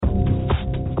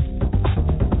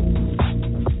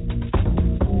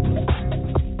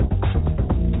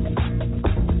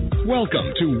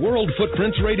Welcome to World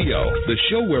Footprints Radio, the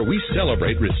show where we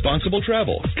celebrate responsible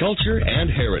travel, culture, and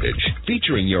heritage.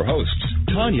 Featuring your hosts,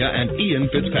 Tanya and Ian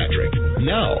Fitzpatrick.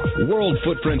 Now, World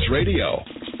Footprints Radio.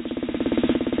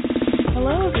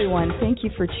 Hello, everyone. Thank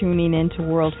you for tuning in to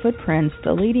World Footprints,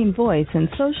 the leading voice in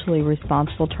socially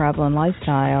responsible travel and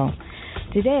lifestyle.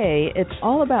 Today, it's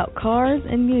all about cars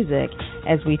and music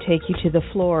as we take you to the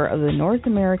floor of the North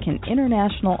American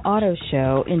International Auto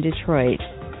Show in Detroit.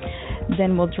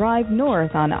 Then we'll drive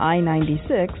north on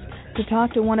I-96 to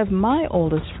talk to one of my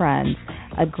oldest friends,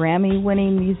 a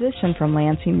Grammy-winning musician from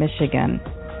Lansing, Michigan.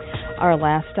 Our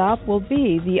last stop will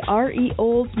be the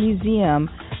REO Museum,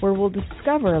 where we'll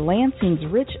discover Lansing's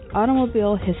rich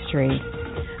automobile history.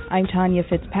 I'm Tanya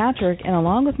Fitzpatrick, and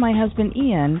along with my husband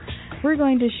Ian, we're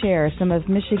going to share some of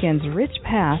Michigan's rich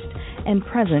past and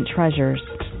present treasures.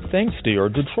 Thanks, dear.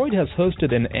 Detroit has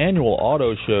hosted an annual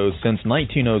auto show since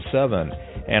 1907,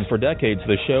 and for decades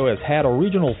the show has had a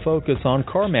regional focus on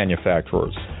car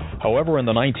manufacturers. However, in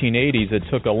the 1980s, it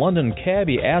took a London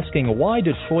cabby asking why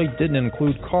Detroit didn't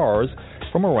include cars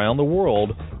from around the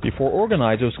world before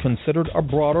organizers considered a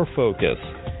broader focus.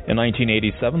 In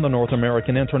 1987, the North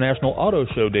American International Auto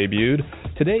Show debuted.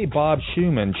 Today, Bob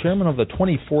Shuman, chairman of the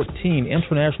 2014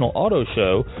 International Auto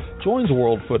Show, joins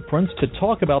World Footprints to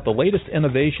talk about the latest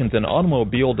innovations in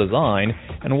automobile design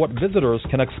and what visitors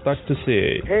can expect to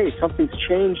see. Hey, something's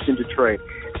changed in Detroit,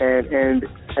 and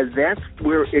that's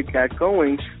where it got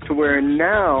going to where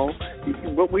now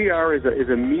what we are is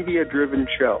a media-driven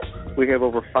show. We have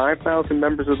over 5,000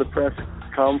 members of the press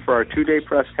come for our two-day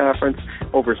press conference,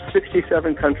 over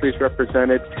 67 countries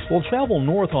represented. We'll travel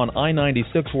north on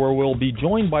I-96, where we'll be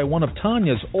joined by one of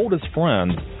Tanya's oldest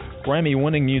friends,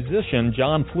 Grammy-winning musician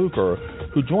John Fluker,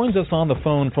 who joins us on the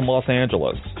phone from Los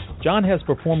Angeles. John has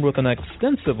performed with an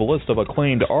extensive list of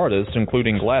acclaimed artists,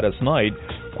 including Gladys Knight,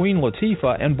 Queen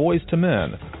Latifah, and Boyz II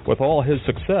Men. With all his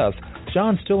success,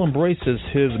 John still embraces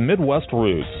his Midwest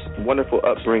roots. Wonderful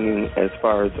upbringing as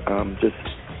far as just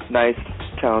nice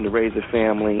town to raise a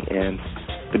family, and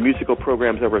the musical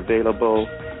programs that were available.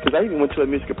 Because I even went to a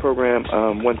musical program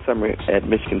one summer at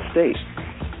Michigan State,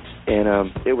 and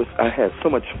I had so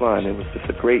much fun. It was just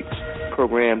a great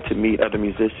program to meet other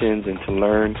musicians and to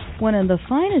learn. One of the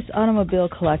finest automobile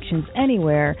collections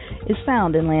anywhere is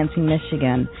found in Lansing,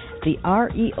 Michigan. The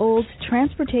REO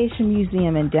Transportation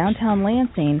Museum in downtown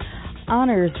Lansing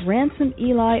honors Ransom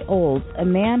Eli Olds, a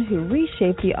man who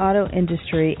reshaped the auto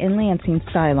industry in Lansing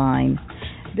skyline.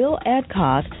 Bill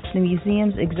Adcock, the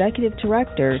museum's executive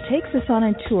director, takes us on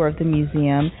a tour of the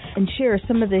museum and shares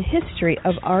some of the history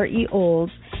of R.E.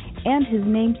 Olds and his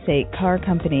namesake car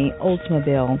company,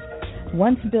 Oldsmobile,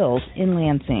 once built in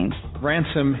Lansing.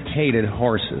 Ransom hated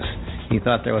horses. He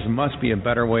thought there must be a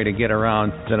better way to get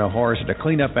around than a horse, to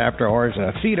clean up after a horse,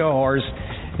 and feed a horse,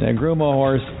 and groom a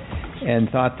horse, and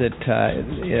thought that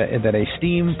a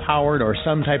steam-powered or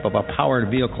some type of a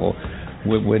powered vehicle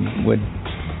would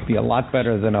be a lot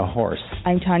better than a horse.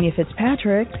 I'm Tanya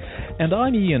Fitzpatrick. And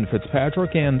I'm Ian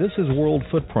Fitzpatrick, and this is World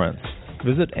Footprints.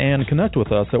 Visit and connect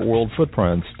with us at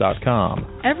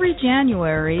worldfootprints.com. Every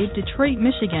January, Detroit,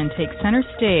 Michigan takes center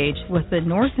stage with the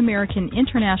North American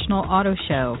International Auto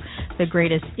Show, the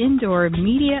greatest indoor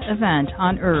media event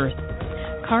on Earth.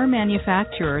 Car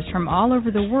manufacturers from all over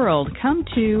the world come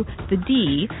to the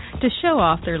D to show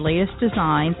off their latest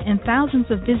designs, and thousands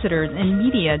of visitors and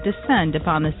media descend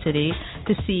upon the city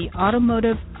to see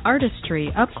automotive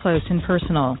artistry up close and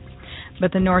personal.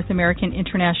 But the North American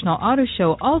International Auto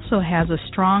Show also has a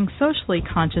strong socially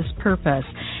conscious purpose,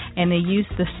 and they use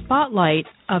the spotlight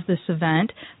of this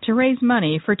event to raise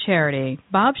money for charity.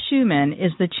 Bob Shuman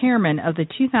is the chairman of the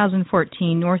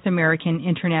 2014 North American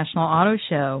International Auto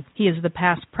Show. He is the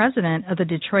past president of the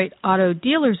Detroit Auto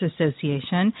Dealers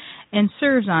Association and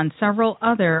serves on several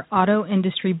other auto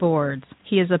industry boards.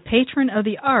 He is a patron of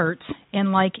the arts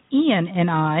and, like Ian and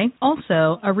I,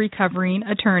 also a recovering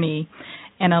attorney.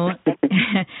 And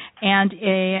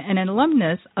an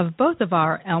alumnus of both of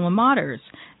our alma maters,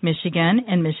 Michigan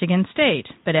and Michigan State.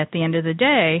 But at the end of the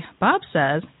day, Bob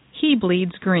says he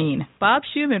bleeds green. Bob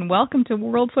Shuman, welcome to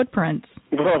World Footprints.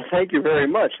 Well, thank you very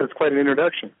much. That's quite an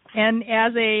introduction. And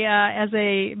as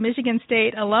a Michigan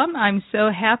State alum, I'm so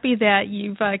happy that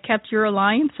you've kept your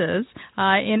alliances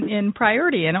in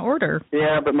priority, in order.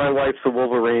 Yeah, but my wife's a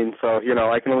Wolverine, so,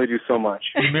 I can only do so much.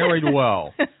 You married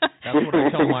well. That's what I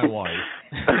tell my wife.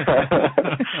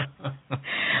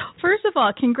 First of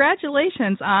all,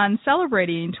 congratulations on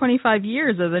celebrating 25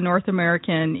 years of the North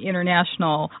American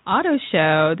International Auto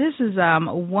Show. This is a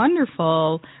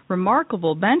wonderful,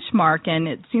 remarkable benchmark, and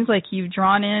it seems like you've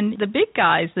drawn in the big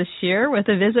guys this year with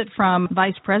a visit from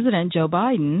Vice President Joe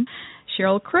Biden.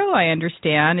 Sheryl Crow, I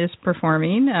understand, is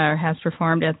performing, has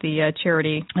performed at the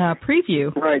charity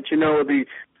preview. Right.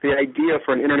 The idea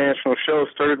for an international show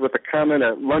started with a comment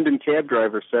a London cab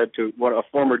driver said to a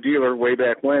former dealer way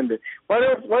back when,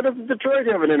 why doesn't Detroit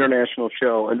have an international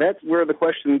show? And that's where the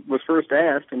question was first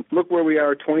asked. And look where we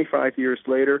are 25 years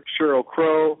later. Sheryl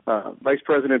Crow, Vice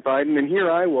President Biden, and here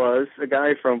I was, a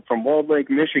guy from Walled Lake,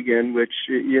 Michigan, which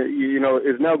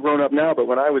is now grown up now, but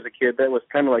when I was a kid, that was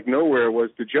kind of like nowhere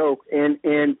was the joke. And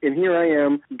here I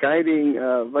am guiding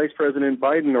Vice President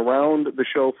Biden around the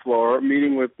show floor,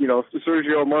 meeting with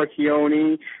Sergio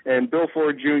Marchione and Bill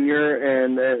Ford Jr.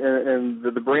 and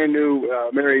the brand new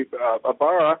Mary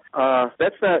Ibarra.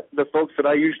 That's not the folks that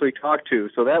I usually talk to.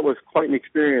 So that was quite an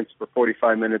experience for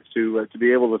 45 minutes to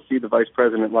be able to see the vice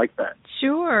president like that.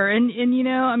 Sure, and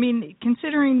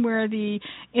considering where the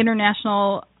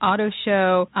International Auto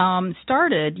Show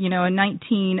started, in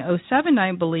 1907,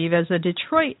 I believe, as a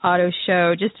Detroit auto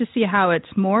show, just to see how it's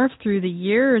morphed through the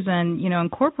years and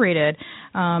incorporated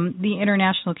the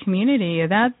international community.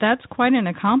 That's quite an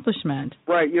accomplishment.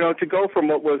 Right. To go from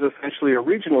what was essentially a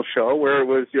regional show where it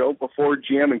was before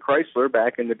GM and Chrysler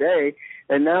back in the day,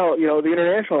 and now the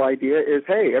international idea is,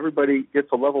 hey, everybody gets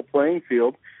a level playing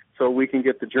field. So we can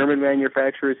get the German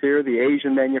manufacturers here, the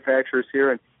Asian manufacturers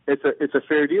here, and it's a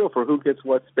fair deal for who gets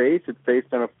what space. It's based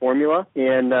on a formula,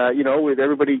 and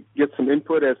everybody gets some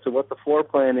input as to what the floor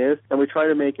plan is, and we try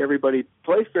to make everybody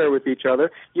play fair with each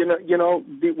other.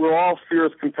 We're all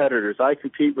fierce competitors. I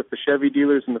compete with the Chevy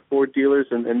dealers and the Ford dealers,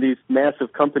 and these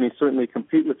massive companies certainly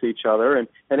compete with each other, and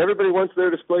everybody wants their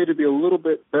display to be a little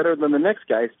bit better than the next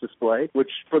guy's display,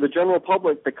 which for the general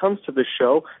public that comes to this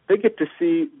show, they get to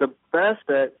see the best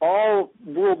that all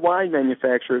worldwide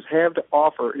manufacturers have to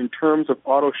offer in terms of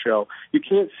auto show. You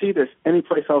can't see this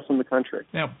anyplace else in the country.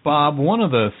 Now, Bob, one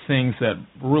of the things that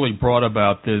really brought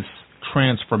about this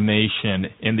transformation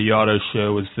in the auto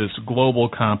show is this global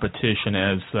competition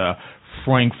as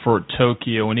Frankfurt,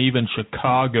 Tokyo, and even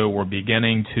Chicago were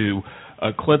beginning to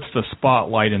eclipse the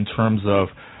spotlight in terms of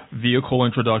vehicle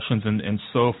introductions and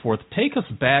so forth. Take us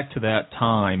back to that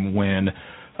time when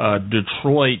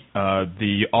Detroit,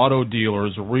 the auto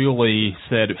dealers really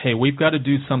said, hey, we've got to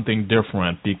do something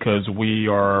different because we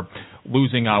are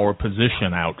losing our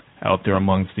position out there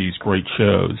amongst these great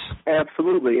shows.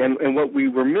 Absolutely. And what we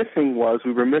were missing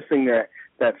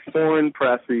that foreign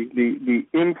press, the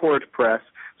import press.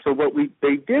 So what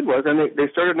they did was, and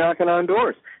they started knocking on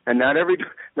doors, and not every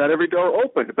door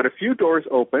opened, but a few doors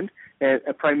opened, and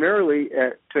primarily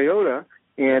at Toyota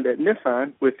and at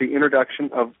Nissan with the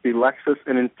introduction of the Lexus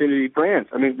and Infiniti brands.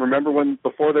 I mean, remember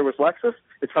before there was Lexus?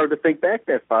 It's hard to think back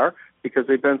that far because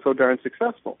they've been so darn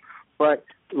successful. But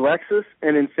Lexus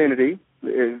and Infiniti,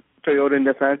 Toyota and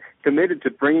Nissan, committed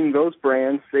to bringing those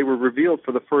brands. They were revealed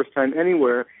for the first time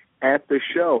anywhere at the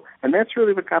show. And that's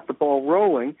really what got the ball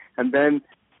rolling. And then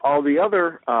all the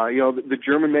other, the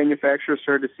German manufacturers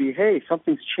started to see, hey,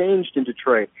 something's changed in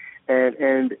Detroit.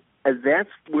 And that's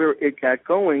where it got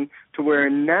going to where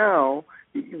now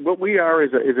what we are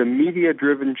is a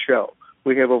media-driven show.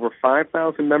 We have over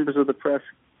 5,000 members of the press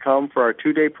come for our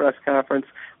two-day press conference,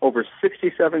 over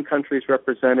 67 countries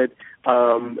represented.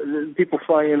 People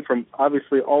fly in from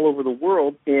obviously all over the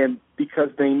world, and because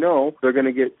they know they're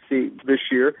going to see this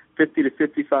year 50 to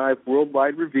 55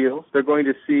 worldwide reveals. They're going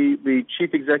to see the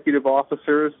chief executive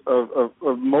officers of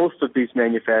most of these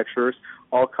manufacturers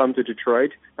all come to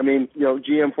Detroit. I mean,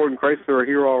 GM, Ford, and Chrysler are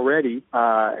here already.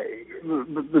 The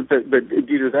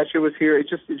Dieter Zetsche was here. It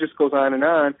just goes on and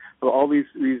on. All these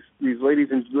ladies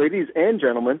and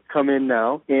gentlemen come in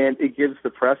now, and it gives the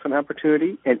press an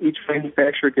opportunity, and each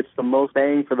manufacturer gets the most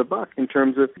bang for the buck in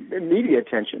terms of media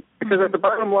attention. Because at the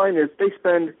bottom line is they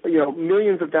spend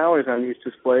millions of dollars on these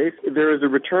displays. There is a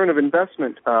return of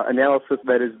investment analysis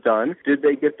that is done. Did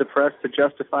they get the press to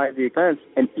justify the expense?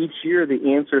 And each year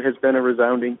the answer has been a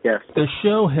resounding yes. The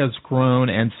show has grown,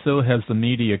 and so has the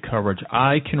media coverage.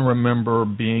 I can remember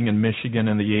being in Michigan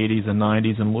in the 80s and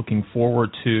 90s and looking forward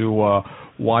to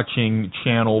watching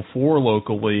Channel 4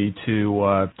 locally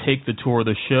to take the tour of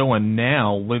the show, and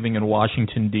now living in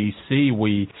Washington, D.C.,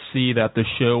 we see that the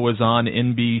show is on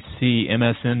NBC,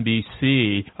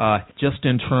 MSNBC. Just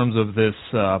in terms of this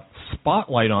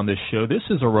spotlight on this show, this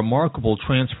is a remarkable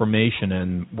transformation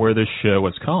in where this show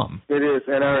has come. It is,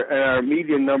 and our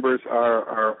media numbers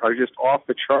are just off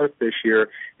the chart this year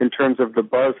in terms of the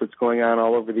buzz that's going on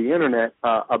all over the internet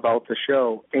about the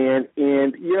show. And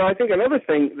I think another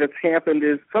thing that's happened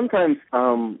is sometimes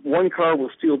one car will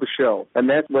steal the show, and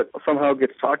that's what somehow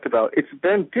gets talked about. It's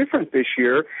been different this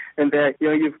year, and that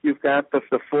you've got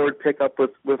the Ford pickup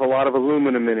with a lot of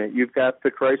aluminum in it. You've got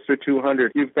the Chrysler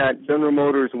 200. You've got General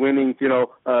Motors winning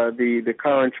the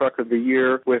car and truck of the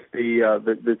year with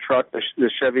the truck, the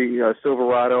Chevy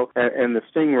Silverado and the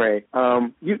Stingray.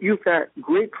 You've got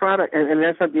great product, and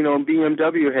that's not,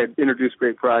 BMW had introduced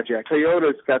great projects.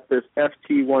 Toyota's got this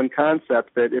FT1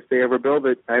 concept that if they ever build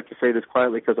it, I have to say this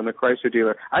quietly because I'm a Chrysler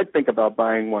dealer, I'd think about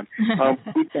buying one.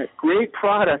 We've got great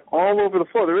product all over the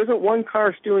floor. There isn't one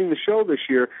car stealing the show this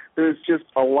year. There's just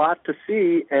a lot to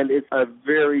see, and it's a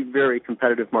very, very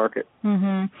competitive market.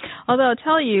 Mm-hmm. Although I'll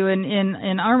tell you,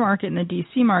 in our market, in the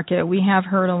D.C. market, we have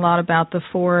heard a lot about the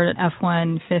Ford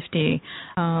F-150,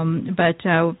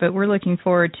 but we're looking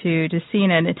forward to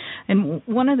seeing it. And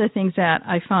one of the things that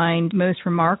I find most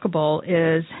remarkable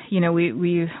is,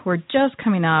 we're just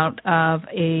coming out of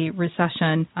a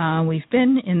recession. We've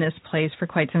been in this place for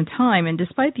quite some time, and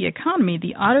despite the economy,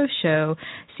 the auto show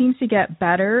seems to get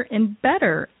better and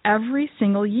better every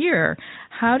single year.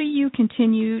 How do you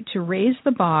continue to raise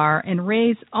the bar and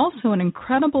raise also an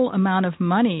incredible amount of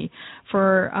money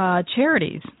for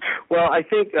charities? Well, I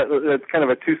think that's kind of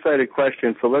a two-sided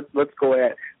question, so let's go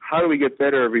at how do we get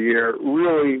better every year?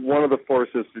 Really, one of the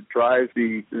forces that drives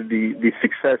the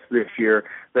success this year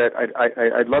that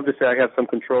I'd love to say I have some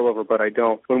control over, but I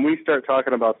don't. When we start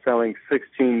talking about selling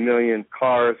 16 million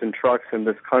cars and trucks in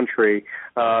this country,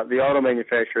 the auto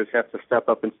manufacturers have to step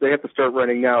up, and they have to start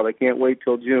running now. They can't wait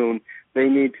till June. They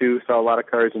need to sell a lot of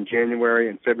cars in January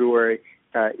and February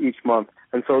each month.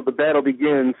 And so the battle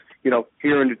begins,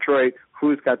 here in Detroit.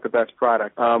 Who's got the best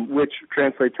product, which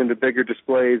translates into bigger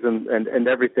displays and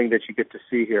everything that you get to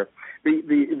see here.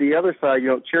 The other side,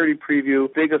 charity preview,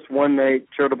 biggest one-night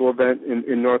charitable event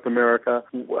in North America.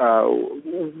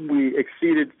 We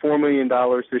exceeded $4 million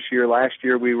this year. Last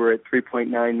year we were at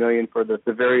 $3.9 million for the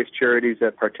various charities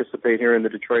that participate here in the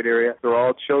Detroit area. They're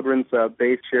all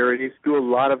children's-based charities. Do a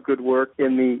lot of good work.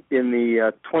 In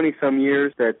the 20-some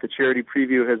years that the charity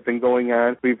preview has been going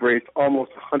on, we've raised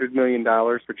almost $100 million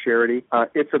for charity.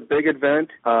 It's a big event.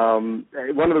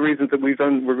 One of the reasons that we've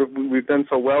done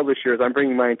so well this year is I'm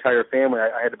bringing my entire family.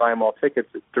 I had to buy them all tickets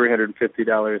at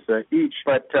 $350 each,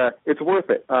 but it's worth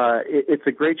it. It's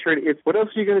a great charity. What else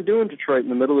are you going to do in Detroit in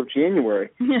the middle of January?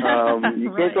 You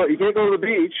can't go to the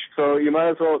beach, so you might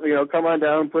as well come on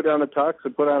down, put on a tux,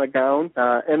 and put on a gown,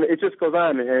 and it just goes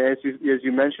on. And as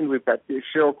you mentioned, we've got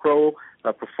Sheryl Crow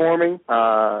performing.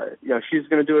 She's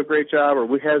going to do a great job, or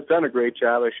has done a great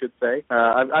job, I should say.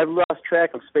 I've lost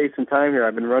track of space and time here.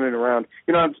 I've been running around.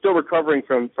 I'm still recovering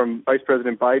from Vice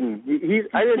President Biden.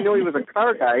 I didn't know he was a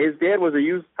car guy. His dad was a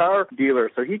used car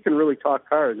dealer, so he can really talk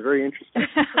cars. Very interesting.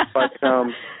 But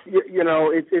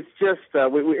it's just.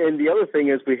 And the other thing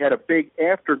is, we had a big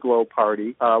afterglow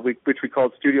party, which we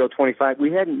called Studio 25.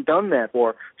 We hadn't done that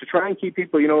before to try and keep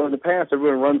people. In the past,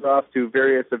 everyone runs off to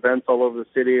various events all over the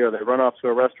city, or they run off to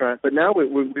a restaurant. But now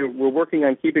we're working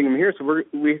on keeping them here. So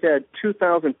we've had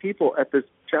 2,000 people at this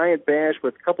giant bash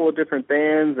with a couple of different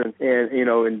bands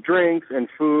and drinks and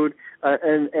food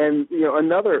and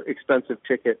another expensive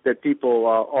ticket that people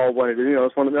all wanted to.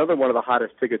 It's another one of the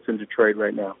hottest tickets in Detroit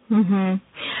right now. Mm-hmm.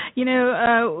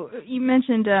 You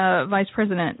mentioned Vice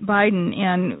President Biden,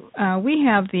 and we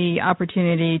have the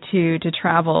opportunity to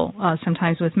travel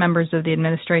sometimes with members of the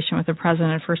administration, with the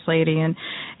President, First Lady, and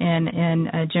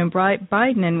Jim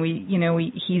Biden,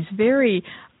 and he's very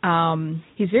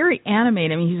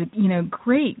animated. I mean, he's a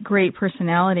great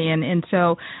personality, and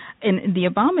so. And the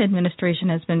Obama administration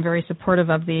has been very supportive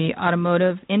of the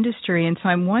automotive industry, and so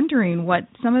I'm wondering what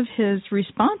some of his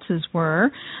responses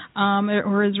were,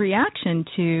 or his reaction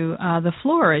to the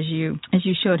floor as you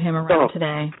showed him around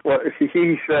today. Well, he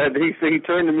turned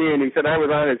to me and he said I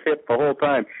was on his hip the whole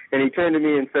time, and he turned to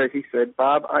me and said,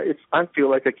 Bob, I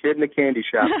feel like a kid in a candy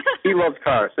shop. He loves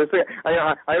cars.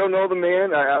 I don't know the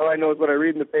man. All I know is what I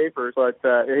read in the papers, but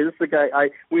this is the guy.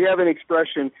 We have an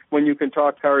expression: when you can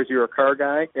talk cars, you're a car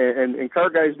guy. And car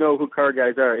guys know who car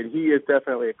guys are, and he is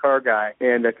definitely a car guy.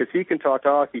 And because he can talk,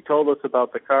 he told us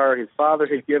about the car his father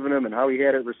had given him and how he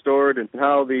had it restored, and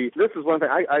how this is one thing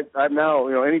I'm now,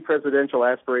 any presidential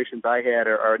aspirations I had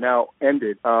are now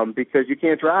ended because you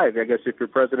can't drive, I guess, if you're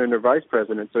president or vice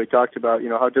president. So he talked about,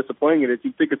 how disappointing it is.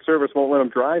 Secret Service won't let him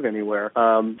drive anywhere.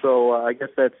 So I guess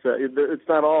that's it's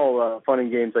not all fun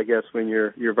and games, I guess, when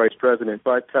you're vice president.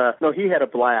 But no, he had a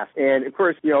blast. And of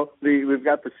course, we've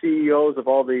got the CEOs of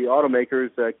all the the automakers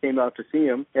came out to see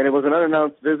him, and it was an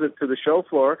unannounced visit to the show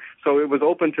floor, so it was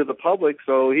open to the public,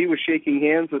 so he was shaking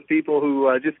hands with people who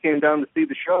just came down to see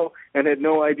the show and had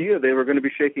no idea they were going to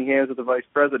be shaking hands with the vice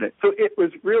president. So it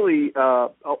was really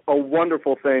a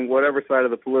wonderful thing, whatever side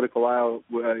of the political aisle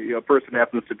a person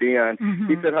happens to be on. Mm-hmm.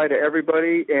 He said hi to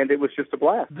everybody, and it was just a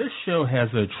blast. This show has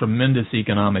a tremendous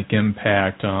economic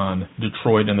impact on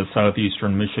Detroit and the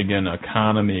southeastern Michigan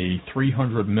economy,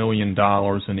 $300 million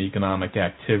in economic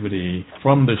activity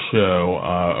from the show,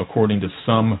 according to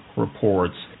some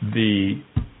reports. The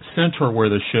center where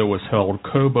the show was held,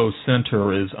 Cobo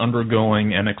Center, is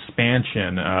undergoing an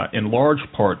expansion in large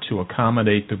part to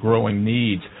accommodate the growing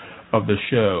needs of the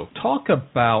show. Talk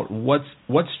about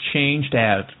what's changed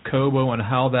at Cobo and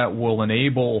how that will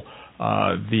enable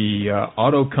the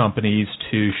auto companies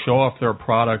to show off their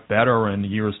product better in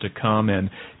years to come, and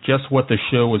just what the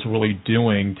show is really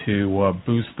doing to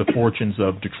boost the fortunes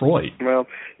of Detroit. Well,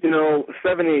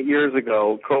 7, 8 years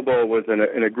ago, Cobo was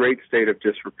in a great state of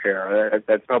disrepair.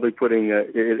 That's probably putting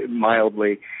it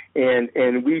mildly.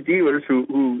 And we dealers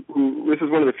who this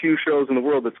is one of the few shows in the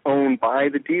world that's owned by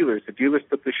the dealers. The dealers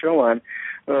put the show on.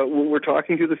 We're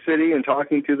talking to the city and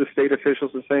talking to the state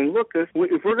officials and saying, look, if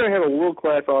we're going to have a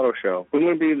world-class auto show, we're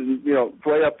going to be,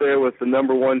 play up there with the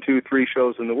number 1, 2, 3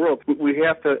 shows in the world. We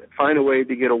have to find a way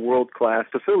to get a world-class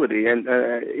facility. And,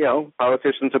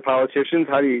 politicians are politicians.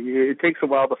 It takes a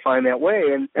while to find that way.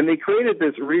 And they created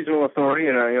this regional authority,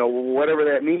 and, whatever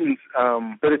that means,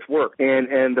 but it's worked.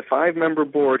 And the 5-member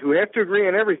board, who have to agree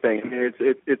on everything. I mean,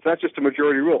 it's not just a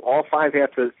majority rule. All 5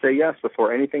 have to say yes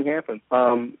before anything happens.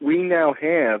 We now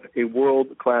have a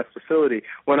world-class facility.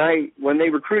 When they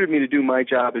recruited me to do my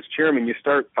job as chairman, you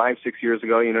start 5, 6 years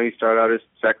ago. You start out as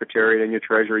secretary, then you're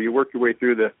treasurer. You work your way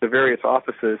through the various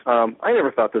offices. I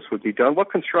never thought this would be done.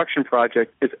 What construction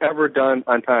project is ever done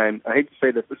on time? I hate to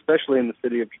say this, especially in the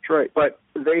city of Detroit, but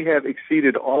they have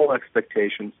exceeded all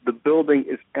expectations. The building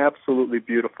is absolutely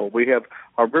beautiful. We have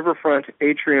a riverfront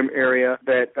atrium area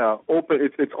that open.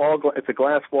 It's a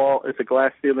glass wall. It's a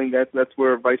glass ceiling. That's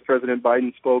where Vice President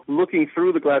Biden spoke. Looking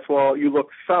through the glass wall, you look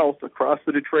south across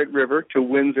the Detroit River to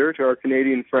Windsor, to our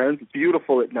Canadian friends. It's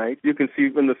beautiful at night. You can see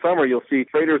in the summer. You'll see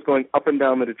freighters going up and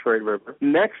down the Detroit River.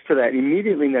 Next to that,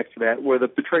 immediately next to that, where the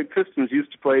Detroit Pistons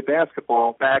used to play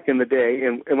basketball back in the day,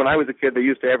 and when I was a kid, they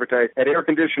used to advertise at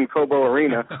air-conditioned Cobo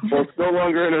Arena. Well, it's no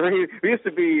longer an arena. It used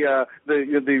to be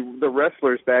the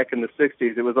wrestlers back in the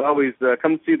 60s. It was always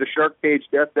come see the Shark Cage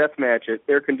death match at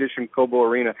air-conditioned Cobo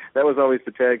Arena. That was always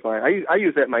the tagline. I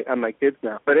use that on my kids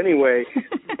now. But anyway,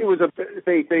 it was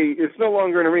it's no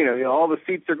longer an arena. All the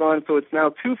seats are gone, so it's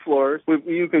now 2 floors.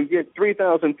 You can get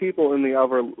 3,000 people in the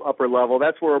upper level.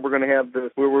 That's where we're going to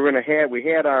have we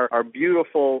had our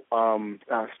beautiful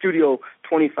Studio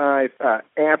 25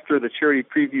 after the charity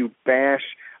preview bash.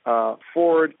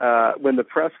 Ford, when the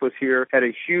press was here, had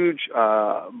a huge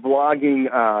blogging,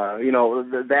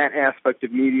 that aspect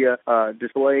of media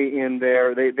display in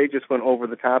there. They just went over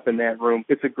the top in that room.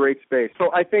 It's a great space.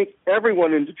 So I think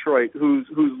everyone in Detroit who's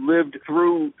lived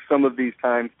through some of these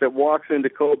times that walks into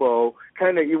Cobo,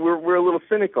 we're a little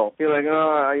cynical. You're like,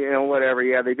 whatever.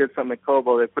 Yeah, they did something at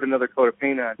Cobo. They put another coat of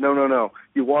paint on. No.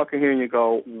 You walk in here and you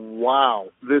go, wow,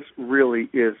 this really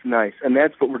is nice. And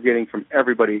that's what we're getting from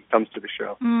everybody who comes to the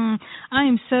show. I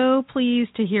am so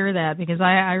pleased to hear that, because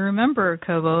I remember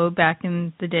Cobo back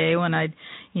in the day when I'd,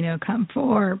 come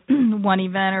for one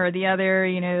event or the other,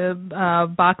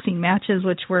 boxing matches,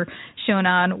 which were shown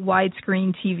on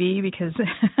widescreen TV because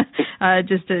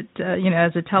just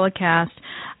as a telecast.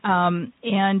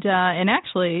 And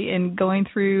actually, in going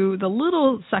through the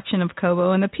little section of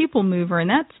Cobo and the People Mover, and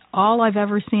that's all I've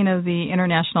ever seen of the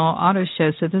International Auto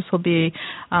Show. So this will be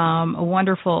a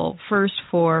wonderful first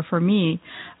for me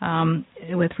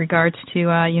with regards to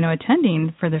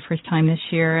attending for the first time this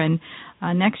year. And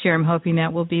next year, I'm hoping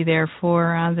that we'll be there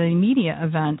for the media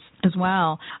events as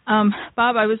well.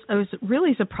 Bob, I was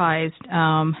really surprised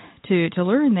to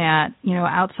learn that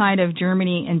outside of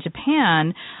Germany and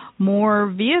Japan, more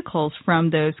vehicles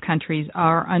from those countries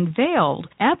are unveiled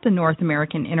at the North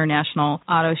American International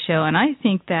Auto Show, and I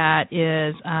think that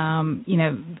is,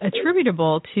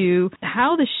 attributable to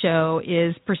how the show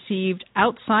is perceived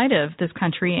outside of this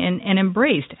country and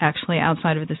embraced, actually,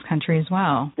 outside of this country as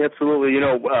well. Absolutely.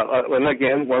 And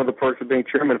again, one of the perks of being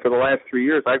chairman for the last 3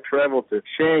 years, I've traveled to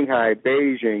Shanghai,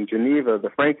 Beijing, Geneva,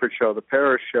 the Frankfurt show, the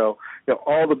Paris show,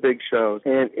 all the big shows.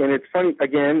 And it's funny,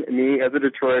 again, me as a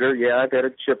Detroiter, I've had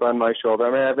a chip on on my shoulder.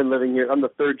 I mean, I've been living here. I'm the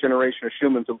third generation of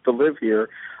Shumans to live here.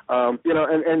 And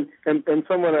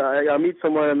someone, I'll meet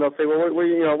someone and they'll say, well, what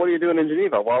are you doing in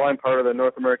Geneva? Well, I'm part of the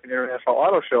North American International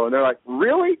Auto Show. And they're like,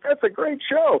 really? That's a great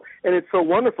show. And it's so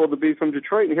wonderful to be from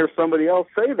Detroit and hear somebody else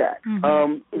say that.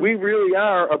 Mm-hmm. We really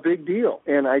are a big deal.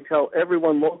 And I tell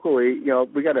everyone locally,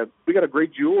 we got a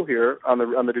great jewel here on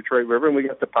the Detroit River, and we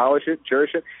got to polish it,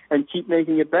 cherish it, and keep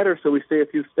making it better so we stay a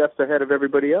few steps ahead of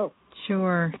everybody else.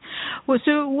 Sure. Well,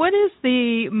 so what is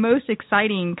the most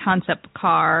exciting concept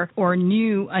car or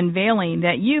new unveiling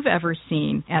that you've ever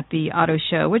seen at the auto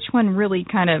show? Which one really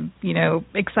kind of,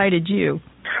 excited you?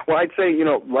 Well, I'd say,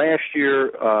 last year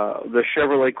the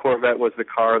Chevrolet Corvette was the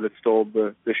car that stole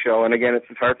the show. And again, it's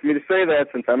hard for me to say that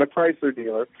since I'm a Chrysler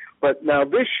dealer. But now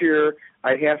this year,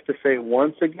 I have to say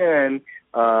once again,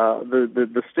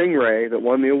 the Stingray that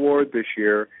won the award this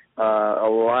year, a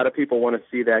lot of people want to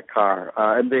see that car.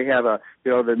 And they have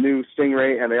the new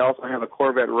Stingray, and they also have a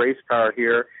Corvette race car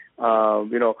here.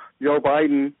 Joe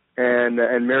Biden and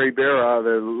Mary Barra,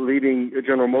 the leading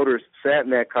General Motors, sat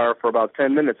in that car for about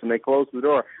 10 minutes, and they closed the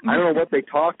door. I don't know what they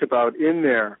talked about in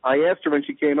there. I asked her when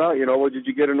she came out, well, did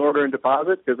you get an order in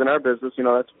deposit? Because in our business, that's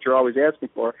what you're always asking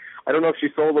for. I don't know if she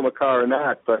sold them a car or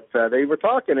not, but they were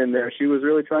talking in there. She was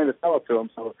really trying to sell it to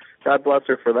them, so God bless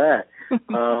her for that.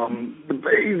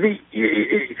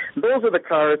 Those are the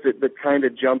cars that kind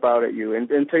of jump out at you. And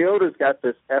Toyota's got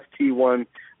this FT1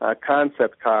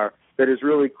 concept car that is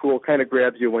really cool, kind of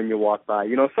grabs you when you walk by.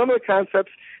 Some of the concepts,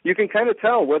 you can kind of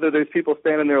tell whether there's people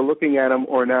standing there looking at them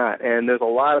or not. And there's a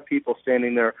lot of people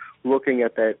standing there looking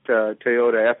at that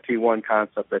Toyota FT1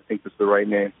 concept. I think is the right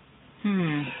name.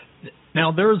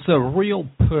 Now, there's a real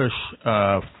push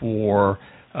for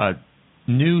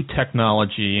new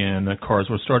technology in the cars.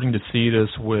 We're starting to see this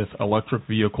with electric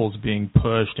vehicles being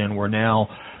pushed, and we're now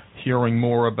hearing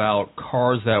more about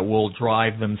cars that will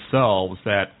drive themselves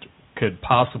that could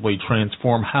possibly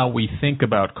transform how we think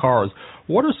about cars.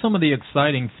 What are some of the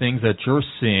exciting things that you're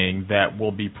seeing that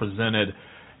will be presented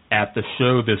at the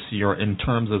show this year in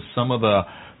terms of some of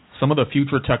the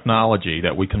future technology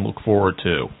that we can look forward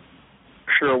to?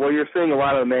 Sure. Well, you're seeing a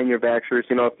lot of the manufacturers,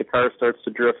 if the car starts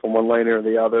to drift from one lane or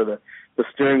the other, the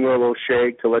steering wheel will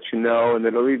shake to let you know, and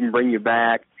it'll even bring you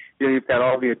back. You've got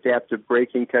all the adaptive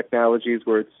braking technologies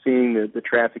where it's seeing the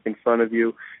traffic in front of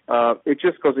you. It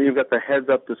just goes, you've got the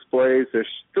heads-up displays. They're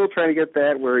still trying to get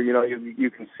that where,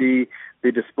 you can see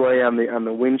the display on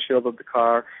the windshield of the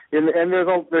car. And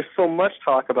there's so much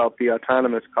talk about the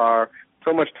autonomous car,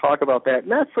 so much talk about that,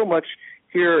 not so much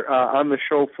here on the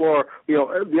show floor.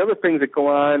 The other things that go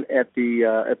on at the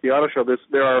auto show,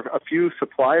 there are a few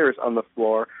suppliers on the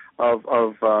floor of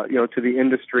to the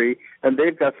industry, and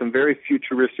they've got some very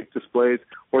futuristic displays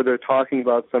where they're talking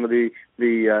about some of the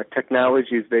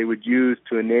technologies they would use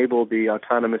to enable the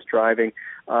autonomous driving.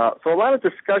 So a lot of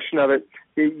discussion of it.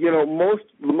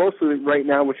 Most of it right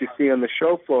now, what you see on the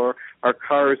show floor are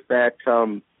cars that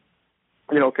can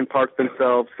park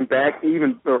themselves, can back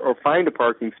even or find a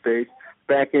parking space,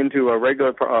 back into a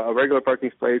regular parking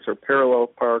space or parallel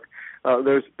park.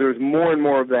 There's more and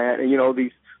more of that, and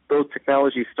those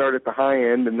technologies start at the high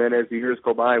end, and then as the years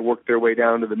go by, work their way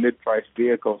down to the mid-priced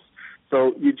vehicles.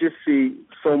 So you just see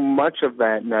so much of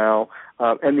that now.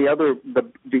 And the other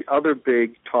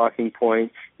big talking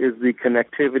point is the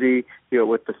connectivity,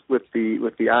 with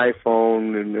the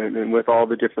iPhone and with all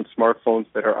the different smartphones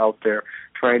that are out there,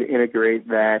 trying to integrate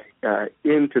that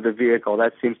into the vehicle.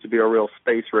 That seems to be a real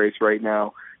space race right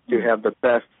now to have the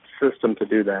best system to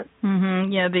do that.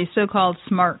 Mm-hmm. Yeah, the so-called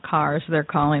smart cars, they're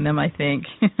calling them, I think.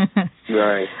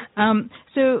 Right.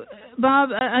 So,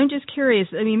 Bob, I'm just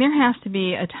curious. I mean, there has to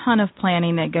be a ton of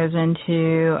planning that goes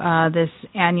into this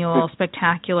annual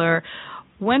spectacular.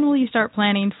 When will you start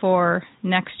planning for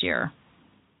next year?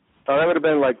 That would have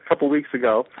been like a couple weeks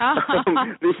ago.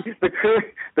 The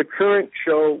current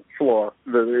show floor,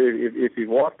 if you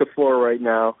walk the floor right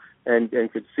now and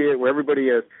could see it where everybody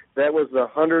is, that was the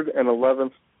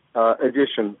 111th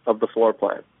edition of the floor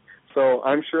plan. So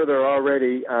I'm sure they're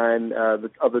already on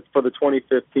for the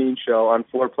 2015 show on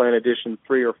floor plan edition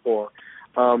 3 or 4.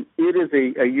 It is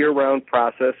a year-round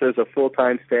process. There's a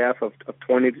full-time staff of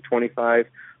 20 to 25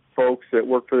 folks that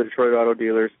work for the Detroit Auto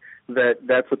Dealers.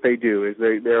 That's what they do. Is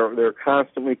they're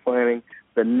constantly planning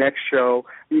the next show.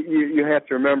 You have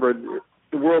to remember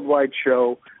the worldwide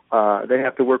show. They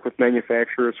have to work with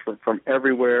manufacturers from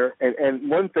everywhere. And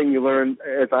one thing you learn,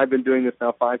 as I've been doing this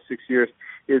now 5-6 years,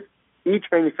 is each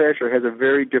manufacturer has a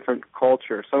very different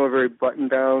culture. Some are very buttoned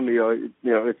down,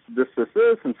 it's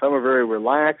this, and some are very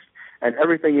relaxed, and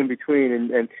everything in between.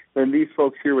 And then these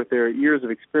folks here with their years of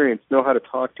experience know how to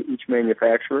talk to each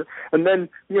manufacturer. And then,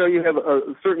 you have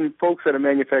certain folks at a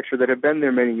manufacturer that have been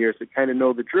there many years that kind of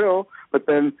know the drill, but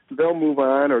then they'll move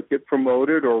on or get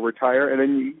promoted or retire, and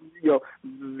then you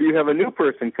have a new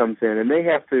person comes in, and they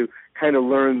have to kind of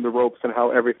learn the ropes and how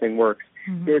everything works.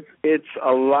 Mm-hmm. It's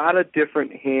a lot of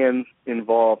different hands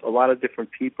involved, a lot of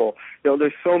different people.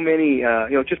 There's so many.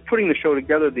 Just putting the show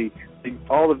together,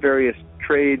 all the various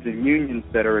trades and unions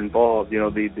that are involved. They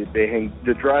hang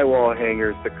the drywall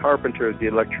hangers, the carpenters, the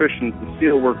electricians, the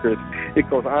steel workers. It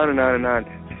goes on and on and on.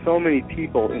 So many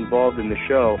people involved in the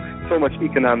show, so much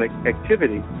economic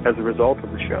activity as a result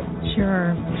of the show.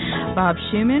 Sure. Bob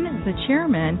Shuman is the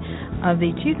chairman of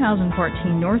the 2014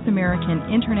 North American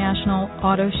International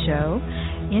Auto Show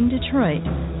in Detroit.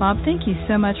 Bob, thank you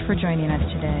so much for joining us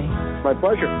today. My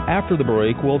pleasure. After the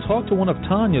break, we'll talk to one of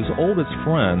Tanya's oldest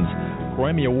friends,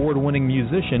 Grammy Award-winning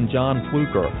musician John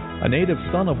Fluker, a native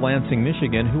son of Lansing,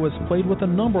 Michigan, who has played with a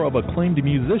number of acclaimed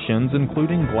musicians,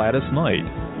 including Gladys Knight.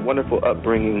 Wonderful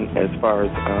upbringing as far as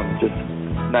just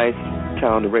nice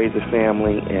town to raise a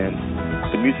family, and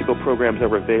the musical programs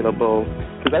that were available.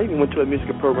 Because I even went to a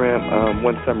musical program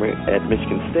one summer at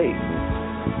Michigan State,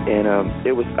 and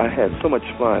I had so much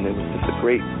fun. It was just a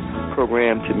great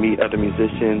program to meet other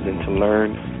musicians and to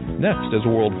learn. Next, as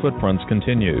World Footprints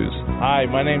continues. Hi,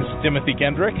 my name's Timothy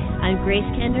Kendrick. I'm Grace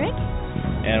Kendrick.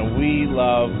 And we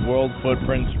love World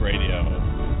Footprints Radio.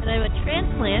 And I'm a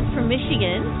transplant from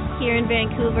Michigan, here in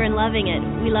Vancouver, and loving it.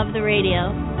 We love the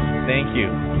radio. Thank you.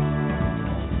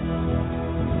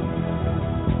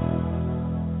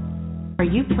 Are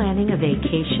you planning a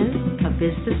vacation, a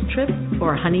business trip,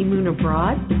 or a honeymoon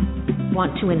abroad?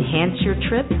 Want to enhance your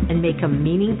trip and make a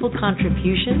meaningful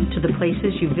contribution to the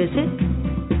places you visit?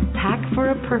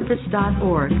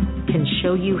 PackForAPurpose.org can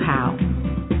show you how.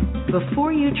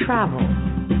 Before you travel,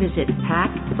 visit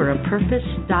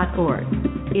PackForAPurpose.org.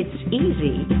 It's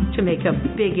easy to make a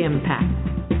big impact.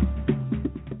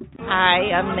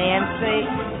 Hi, I'm Nancy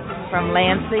from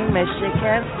Lansing,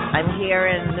 Michigan. I'm here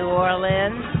in New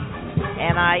Orleans,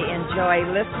 and I enjoy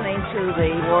listening to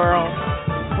the World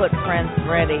Footprints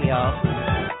Radio.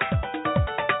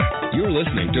 You're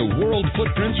listening to World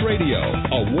Footprints Radio,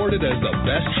 awarded as the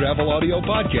best travel audio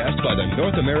podcast by the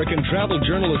North American Travel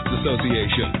Journalists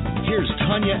Association. Here's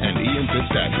Tanya and Ian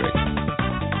Fitzpatrick.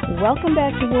 Welcome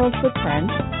back to World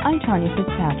Footprints. I'm Tanya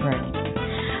Fitzpatrick.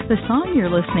 The song you're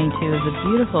listening to is a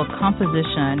beautiful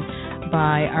composition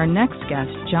by our next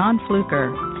guest, John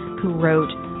Fluker, who wrote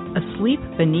Asleep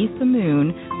Beneath the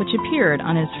Moon, which appeared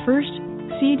on his first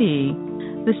CD,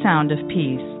 The Sound of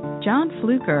Peace. John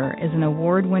Fluker is an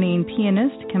award-winning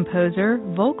pianist, composer,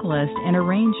 vocalist, and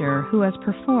arranger who has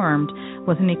performed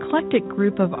with an eclectic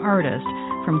group of artists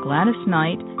from Gladys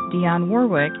Knight, Dionne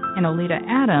Warwick, and Oleta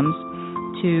Adams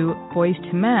to Boyz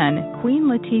II Men, Queen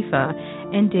Latifah,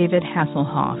 and David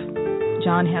Hasselhoff.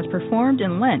 John has performed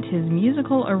and lent his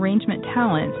musical arrangement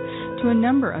talents to a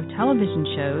number of television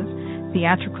shows,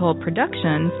 theatrical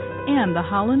productions, and the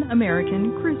Holland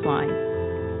American Cruise Line.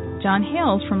 John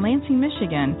hails from Lansing,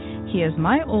 Michigan. He is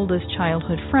my oldest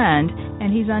childhood friend,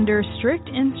 and he's under strict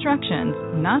instructions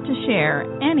not to share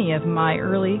any of my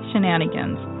early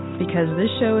shenanigans, because this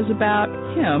show is about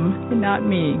him and not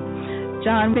me.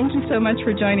 John, thank you so much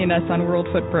for joining us on World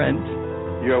Footprints.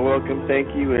 You're welcome.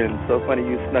 Thank you, and so funny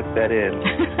you snuck that in.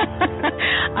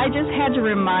 I just had to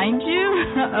remind you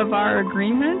of our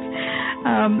agreement.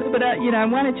 But I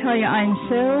want to tell you, I'm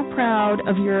so proud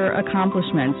of your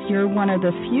accomplishments. You're one of the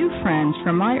few friends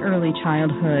from my early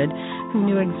childhood who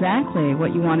knew exactly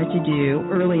what you wanted to do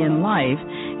early in life.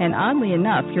 And oddly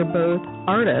enough, you're both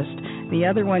artists, the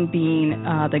other one being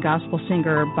the gospel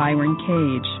singer Byron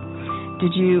Cage.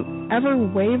 Did you ever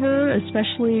waver,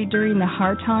 especially during the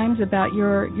hard times, about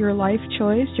your life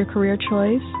choice, your career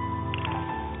choice?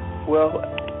 Well,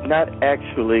 not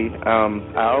actually.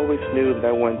 I always knew that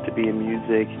I wanted to be in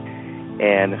music,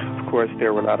 and of course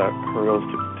there were a lot of hurdles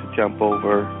to jump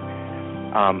over.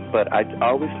 But I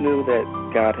always knew that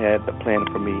God had a plan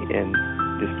for me in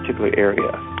this particular area,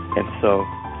 and so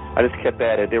I just kept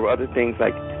at it. There were other things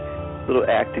like little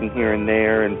acting here and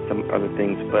there and some other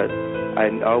things, but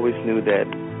I always knew that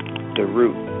the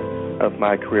root of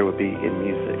my career would be in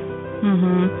music.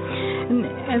 Mm-hmm. And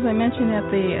as I mentioned at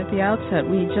the outset,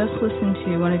 we just listened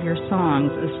to one of your songs,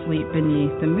 Asleep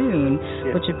Beneath the Moon,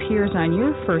 yes, which appears on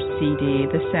your first CD,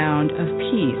 The Sound of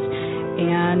Peace.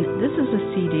 And this is a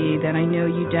CD that I know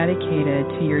you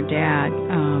dedicated to your dad,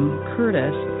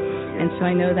 Curtis. And so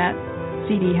I know that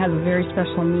CD has a very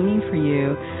special meaning for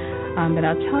you. But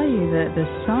I'll tell you that the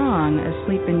song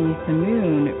Asleep Beneath the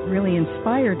Moon really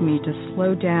inspired me to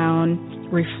slow down,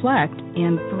 reflect,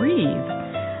 and breathe.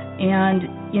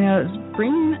 And,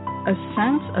 bring a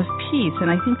sense of peace. And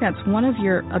I think that's one of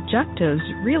your objectives,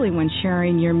 really, when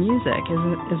sharing your music,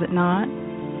 is it not?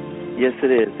 Yes, it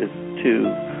is. It's to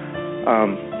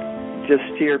just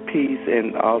share peace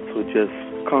and also just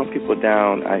calm people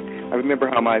down. I remember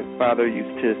how my father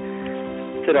used to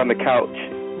sit on the couch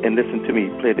and listen to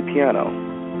me play the piano.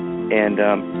 And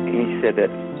he said that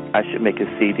I should make a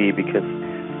CD because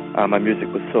my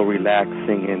music was so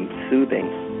relaxing and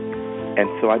soothing. And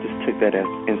so I just took that as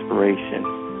inspiration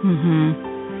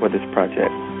for this project.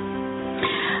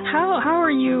 How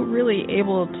are you really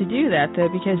able to do that, though?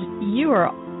 Because you are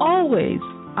always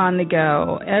on the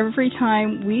go. Every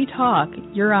time we talk,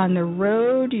 you're on the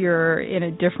road, you're in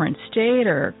a different state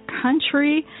or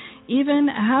country. Even,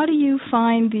 how do you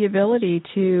find the ability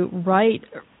to write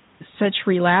such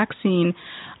relaxing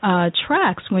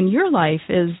tracks when your life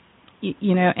is,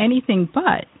 anything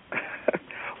but?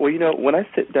 Well, when I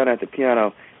sit down at the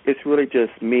piano, it's really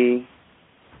just me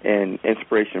and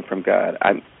inspiration from God.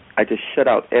 I just shut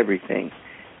out everything,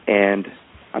 and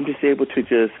I'm just able to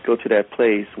just go to that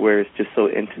place where it's just so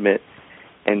intimate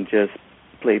and just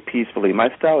play peacefully. My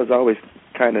style has always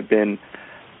kind of been,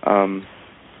 sort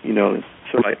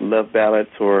of like love ballads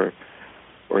or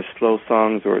slow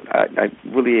songs, or I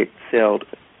really excelled,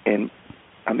 and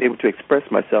I'm able to express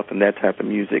myself in that type of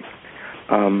music,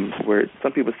 where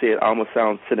some people say it almost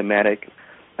sounds cinematic,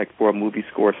 like for a movie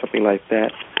score or something like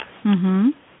that. Mm-hmm.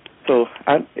 So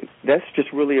that's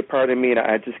just really a part of me, and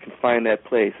I just can find that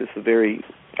place. It's a very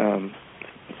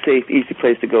safe, easy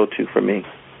place to go to for me.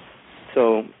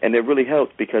 So, and it really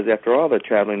helps because after all the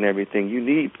traveling and everything, you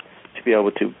need to be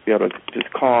able to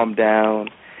just calm down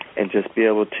and just be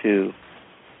able to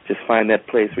just find that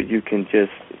place where you can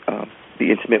just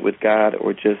be intimate with God,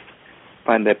 or just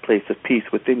find that place of peace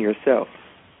within yourself.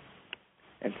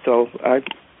 And so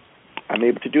I'm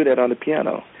able to do that on the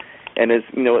piano. And it's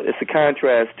a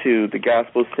contrast to the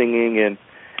gospel singing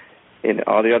and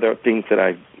all the other things that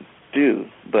I do,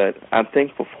 but I'm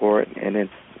thankful for it, and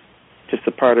it's just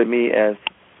a part of me as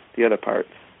the other parts.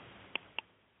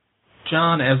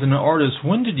 John, as an artist,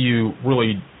 when did you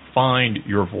really find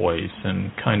your voice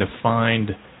and kind of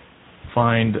find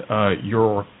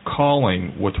your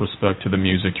calling with respect to the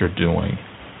music you're doing?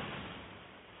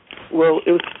 Well,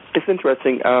 it's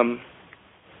interesting.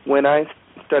 When I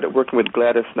started working with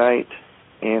Gladys Knight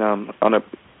and on a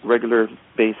regular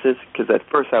basis, because at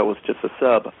first I was just a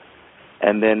sub,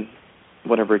 and then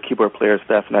one of her keyboard players,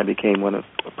 Steph, and I became a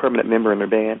permanent member in her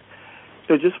band.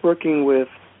 So just working with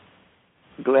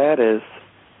Gladys,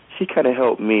 she kind of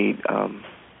helped me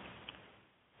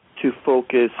to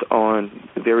focus on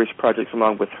various projects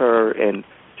along with her, and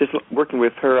just working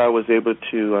with her, I was able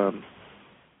to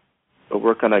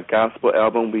work on a gospel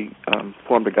album. We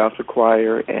formed a gospel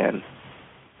choir, and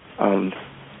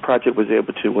project was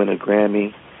able to win a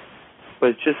Grammy. But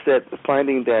it's just that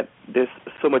finding that there's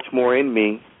so much more in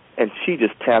me, and she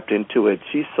just tapped into it.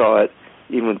 She saw it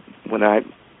even when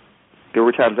there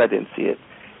were times I didn't see it.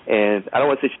 And I don't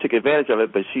want to say she took advantage of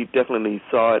it, but she definitely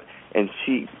saw it, and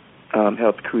she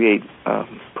helped create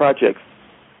projects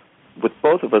with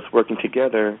both of us working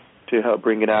together to help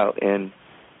bring it out and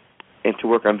to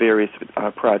work on various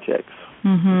projects.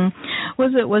 Mm-hmm.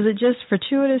 Was it just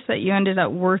fortuitous that you ended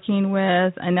up working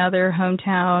with another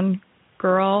hometown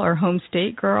girl or home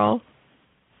state girl?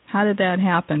 How did that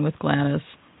happen with Gladys?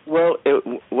 Well,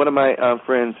 one of my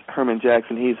friends, Herman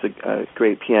Jackson, he's a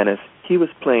great pianist. He was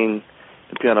playing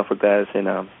the piano for Gladys, and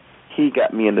he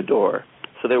got me in the door.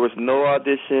 So there was no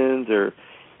auditions or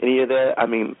any of that. I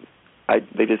mean,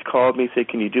 they just called me, said,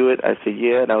 "Can you do it?" I said,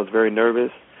 "Yeah," and I was very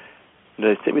nervous. And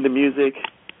they sent me the music.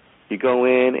 You go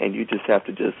in, and you just have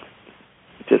to just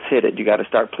hit it. You got to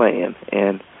start playing,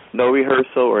 and no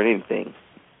rehearsal or anything.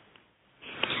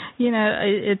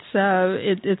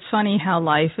 It's funny how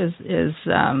life is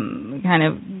kind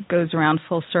of goes around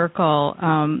full circle.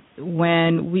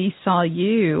 When we saw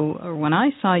you, or when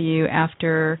I saw you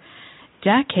after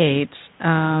decades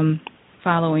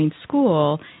following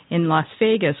school in Las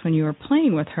Vegas when you were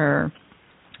playing with her,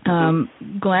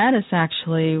 Gladys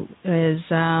actually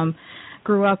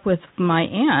grew up with my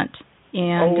aunt,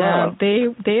 and wow.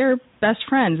 They are best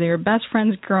friends. They were best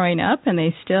friends growing up, and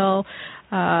they still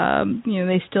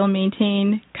they still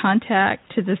maintain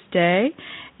contact to this day,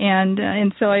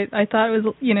 and so I thought it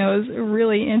was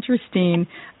really interesting,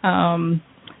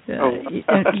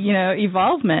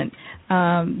 evolvement.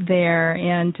 there,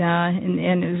 and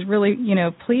was really,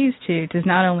 pleased to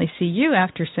not only see you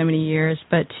after so many years,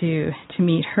 but to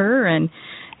meet her and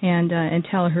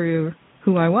tell her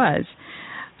who I was.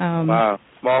 Wow,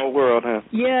 small world, huh?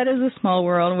 Yeah, it is a small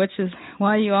world, which is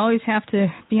why you always have to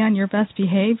be on your best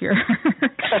behavior.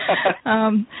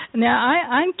 Now,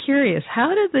 I'm curious, how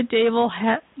did the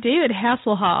David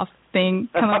Hasselhoff thing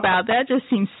come about? That just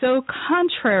seems so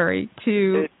contrary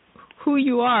to who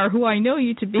you are, who I know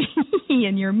you to be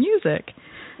in your music.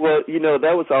 Well,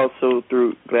 that was also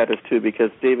through Gladys, too,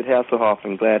 because David Hasselhoff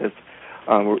and Gladys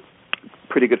were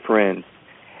pretty good friends.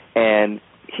 And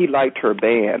he liked her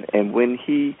band. And when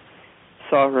he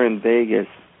saw her in Vegas,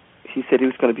 he said he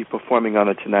was going to be performing on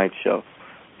The Tonight Show.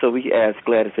 So he asked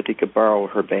Gladys if he could borrow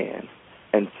her band.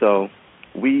 And so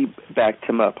we backed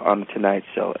him up on The Tonight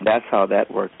Show, and that's how that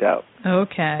worked out.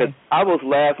 Okay. I was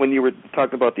laughing when you were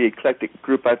talking about the eclectic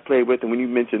group I played with, and when you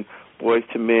mentioned Boys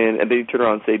to Men, and then you turn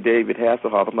around and say David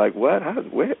Hasselhoff. I'm like, what? How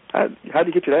did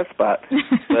you get to that spot?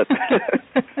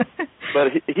 But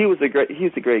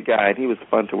he's a great guy, and he was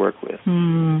fun to work with.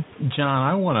 John,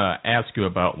 I want to ask you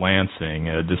about Lansing.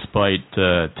 Despite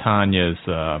Tanya's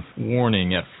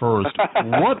warning at first,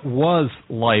 what was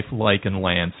life like in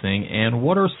Lansing, and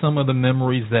what are some of the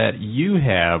memories that you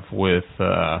have with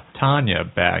Tanya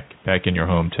back in your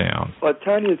hometown? Well,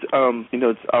 Tanya's,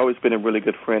 it's always been a really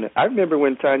good friend. I remember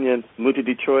when Tanya moved to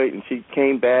Detroit, and she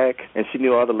came back, and she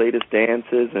knew all the latest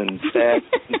dances and stats,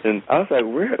 and I was like,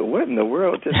 what in the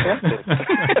world just happened?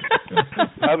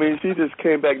 I mean, she just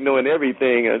came back knowing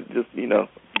everything,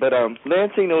 But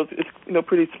Lansing, it's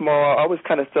pretty small. I always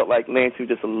kind of felt like Lansing was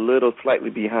just a little slightly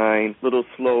behind, a little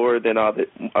slower than all the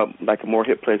like a more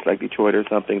hip place like Detroit or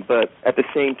something. But at the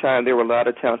same time, there were a lot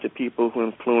of talented people who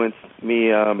influenced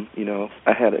me.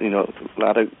 I had a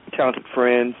lot of talented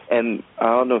friends, and I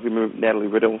don't know if you remember Natalie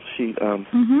Riddle. She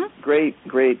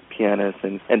great pianist,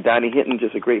 and Donnie Hinton,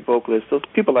 just a great vocalist. So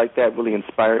people like that really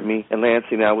inspired me. And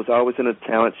Lansing, I was always in the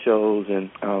talent shows,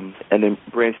 and then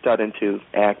branched out into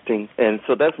acting, and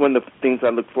so that's one of the things I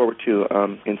look forward to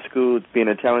in school, being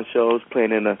in talent shows,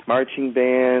 playing in a marching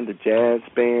band, a jazz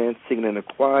band, singing in a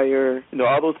choir,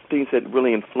 all those things that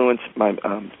really influenced my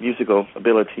musical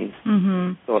abilities.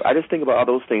 So I just think about all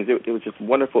those things. It was just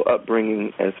wonderful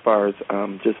upbringing as far as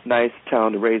just nice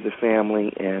town to raise a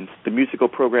family, and the musical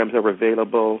programs that were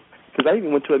available. Because I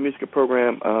even went to a musical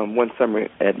program one summer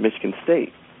at Michigan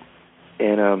State,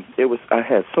 and I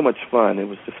had so much fun. It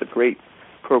was just a great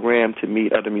program to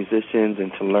meet other musicians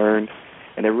and to learn,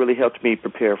 and it really helped me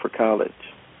prepare for college.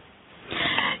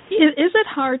 Is it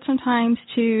hard sometimes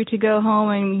to go home,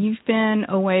 and you've been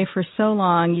away for so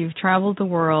long, you've traveled the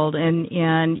world,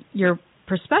 and your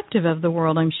perspective of the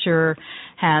world, I'm sure,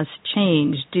 has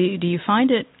changed. Do you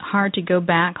find it hard to go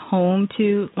back home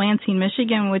to Lansing,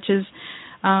 Michigan, which is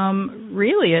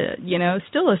really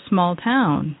still a small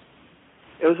town?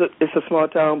 It's a small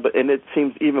town, and it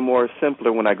seems even more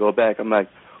simpler when I go back. I'm like,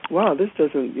 wow, this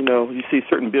doesn't, you see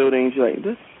certain buildings, you're like,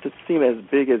 this doesn't seem as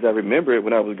big as I remember it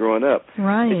when I was growing up.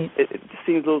 Right. It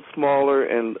seems a little smaller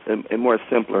and more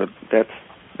simpler. That's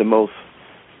the most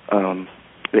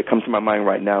that comes to my mind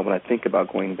right now when I think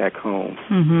about going back home.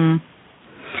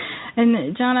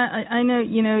 And John, I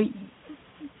know,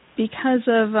 because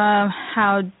of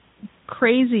how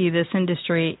crazy this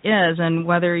industry is, and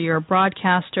whether you're a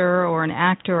broadcaster or an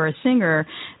actor or a singer,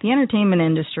 the entertainment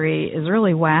industry is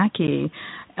really wacky,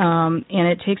 and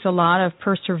it takes a lot of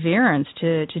perseverance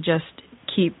to just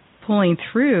keep pulling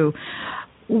through.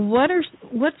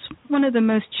 What's one of the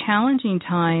most challenging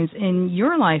times in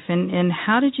your life, and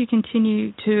how did you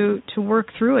continue to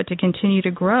work through it, to continue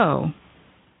to grow?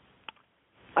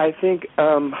 I think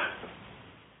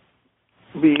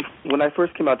when I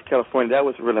first came out to California, that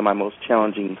was really my most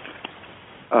challenging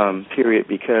period,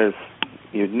 because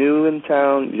you're new in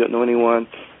town, you don't know anyone,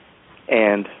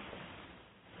 and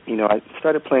I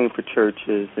started playing for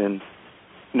churches, and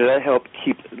that helped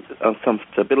keep some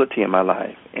stability in my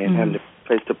life and having a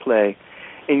place to play,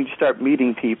 and you start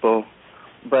meeting people.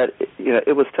 But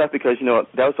it was tough because that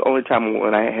was the only time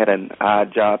when I had an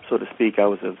odd job, so to speak. I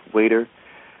was a waiter,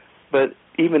 but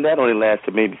even that only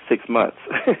lasted maybe 6 months.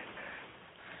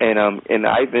 And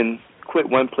I even quit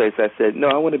one place. I said, no,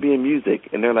 I want to be in music.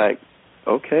 And they're like,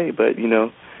 okay, but, you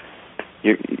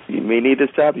may need this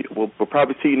job. We'll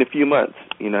probably see you in a few months,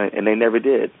 and they never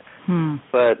did.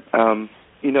 But,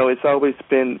 it's always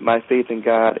been my faith in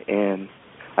God, and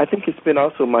I think it's been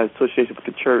also my association with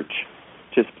the church.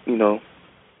 Just,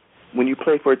 when you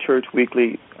play for a church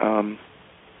weekly,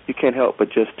 you can't help but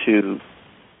just to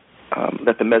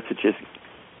let the messages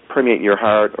permeate in your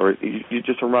heart, or you're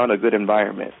just around a good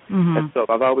environment. Mm-hmm. And so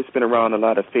I've always been around a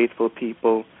lot of faithful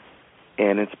people,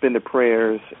 and it's been the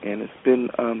prayers, and it's been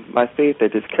my faith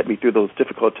that just kept me through those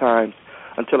difficult times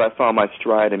until I found my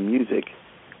stride in music.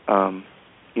 And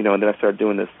then I started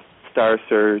doing this Star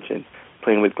Search and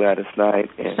playing with Gladys Knight.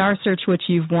 And Star Search, which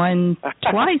you've won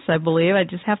twice, I believe. I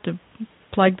just have to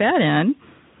plug that in.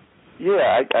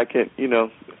 Yeah, I can,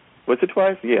 was it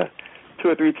twice? Yeah. 2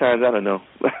 or 3 times, I don't know.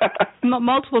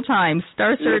 Multiple times.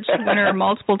 Star Search winner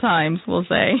multiple times, we'll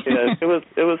say. Yeah, it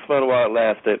was fun while it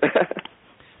lasted.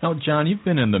 Now, John, you've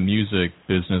been in the music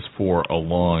business for a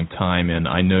long time, and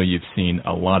I know you've seen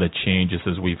a lot of changes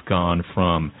as we've gone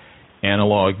from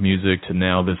analog music to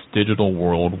now this digital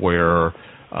world where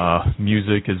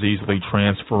music is easily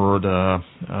transferred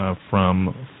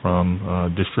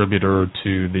from distributor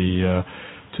to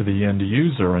the end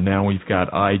user, and now we've got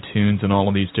iTunes and all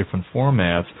of these different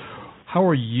formats. How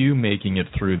are you making it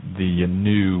through the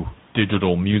new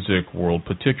digital music world,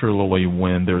 particularly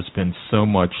when there's been so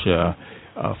much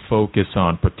focus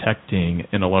on protecting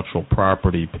intellectual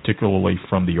property, particularly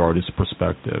from the artist's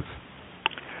perspective?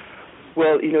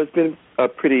 Well, it's been a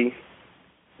pretty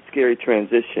scary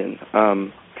transition.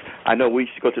 I know we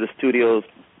used to go to the studios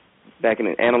back in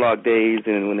the analog days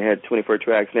and when they had 24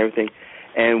 tracks and everything,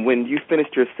 and when you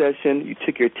finished your session, you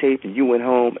took your tape and you went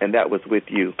home, and that was with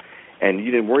you, and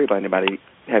you didn't worry about anybody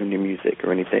having your music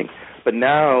or anything. But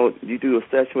now you do a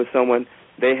session with someone,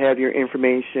 they have your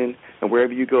information, and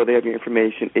wherever you go, they have your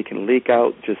information. It can leak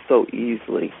out just so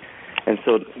easily. And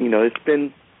so, it's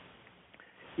been,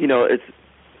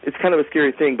 it's kind of a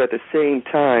scary thing, but at the same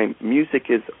time, music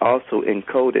is also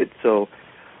encoded. So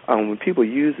when people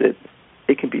use it,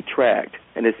 it can be tracked,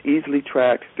 and it's easily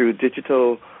tracked through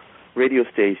digital radio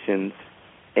stations,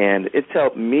 and it's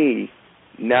helped me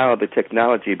now, the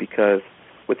technology, because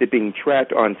with it being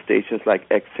tracked on stations like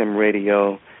XM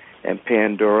Radio and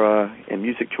Pandora and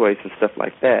Music Choice and stuff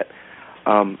like that,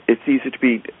 it's easy to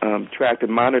be tracked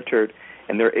and monitored,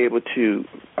 and they're able to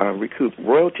recoup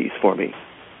royalties for me.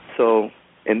 So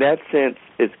in that sense,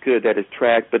 it's good that it's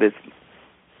tracked, but it's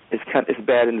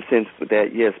bad in the sense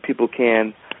that, yes, people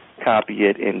can copy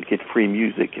it and get free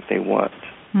music if they want.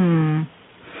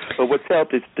 But what's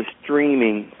helped is the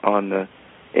streaming on the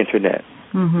Internet.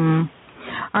 Mm-hmm.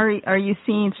 Are you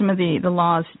seeing some of the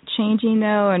laws changing,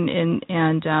 though,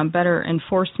 and better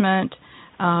enforcement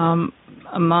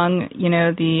among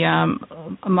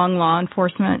among law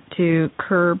enforcement to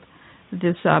curb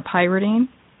this pirating?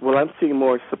 Well, I'm seeing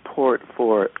more support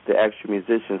for the actual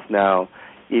musicians now,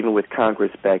 even with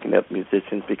Congress backing up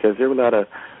musicians, because there were a lot of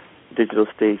digital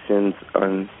stations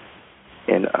and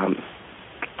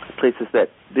places that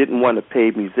didn't want to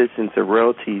pay musicians their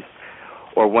royalties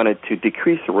or wanted to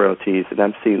decrease the royalties, and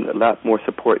I'm seeing a lot more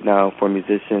support now for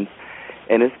musicians.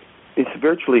 And it's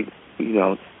virtually,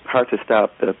 hard to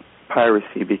stop the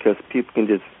piracy because people can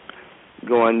just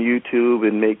go on YouTube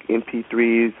and make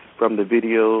MP3s from the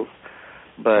videos.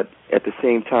 But at the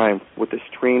same time, with the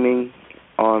streaming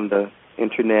on the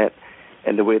Internet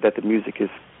and the way that the music is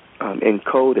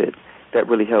encoded, that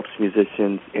really helps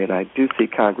musicians. And I do see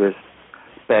Congress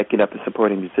backing up and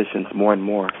supporting musicians more and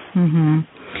more. Mm-hmm.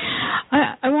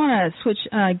 I want to switch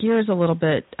gears a little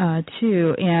bit,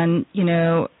 too. And,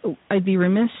 I'd be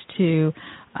remiss to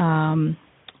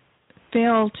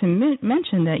fail to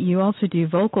mention that you also do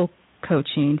vocal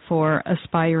coaching for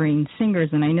aspiring singers,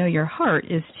 and I know your heart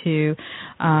is to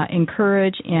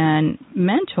encourage and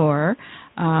mentor,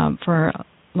 for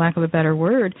lack of a better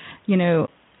word,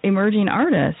 emerging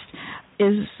artists.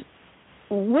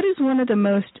 What is one of the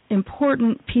most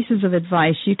important pieces of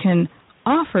advice you can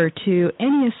offer to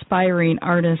any aspiring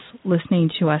artists listening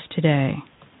to us today?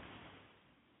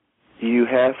 You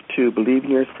have to believe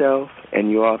in yourself,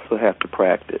 and you also have to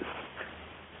practice.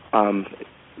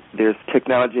 There's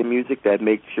technology in music that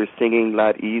makes your singing a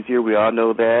lot easier. We all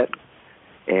know that.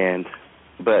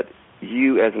 But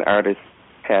you as an artist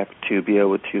have to be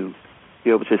able to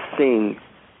sing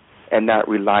and not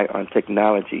rely on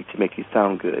technology to make you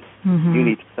sound good. Mm-hmm. You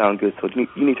need to sound good, so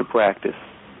you need to practice.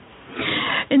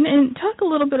 And talk a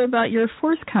little bit about your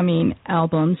forthcoming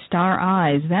album, Star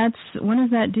Eyes. When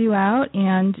does that due out?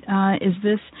 And is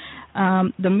this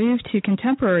the move to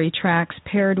contemporary tracks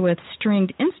paired with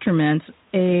stringed instruments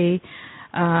a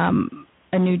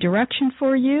new direction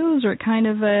for you? Is it kind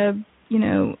of are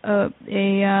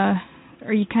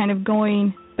you kind of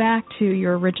going back to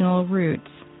your original roots?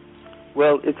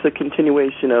 Well, it's a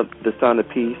continuation of The Sound of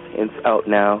Peace, and it's out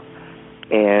now,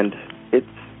 and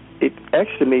it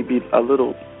actually may be a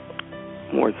little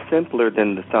more simpler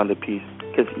than The Sound of Peace,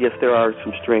 because, yes, there are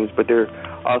some strings, but there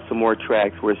are also more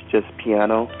tracks where it's just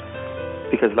piano.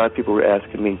 because a lot of people were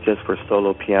asking me just for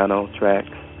solo piano tracks.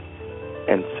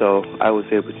 And so I was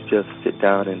able to just sit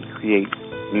down and create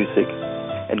music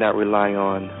and not rely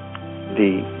on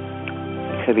the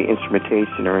heavy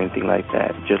instrumentation or anything like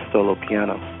that, just solo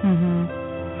piano.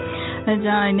 And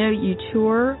John, I know you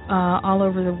tour all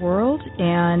over the world,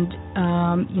 and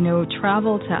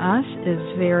travel to us is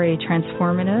very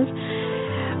transformative.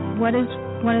 What is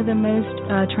one of the most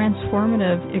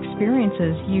transformative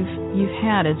experiences you've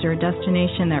had? Is there a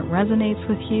destination that resonates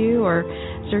with you, or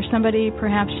is there somebody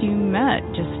perhaps you met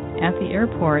just at the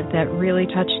airport that really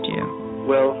touched you?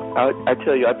 Well, I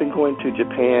tell you, I've been going to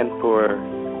Japan for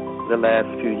the last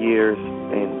few years,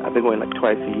 and I've been going like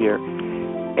twice a year,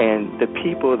 and the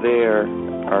people there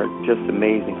are just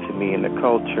amazing to me, and the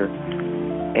culture.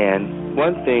 And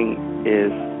one thing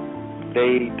is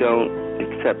they don't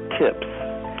accept tips.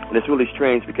 And it's really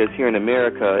strange because here in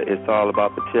America, it's all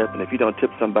about the tip, and if you don't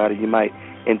tip somebody, you might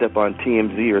end up on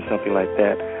TMZ or something like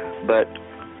that. But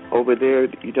over there,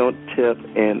 you don't tip,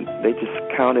 and they just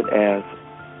count it as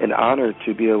an honor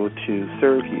to be able to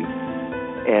serve you.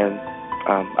 And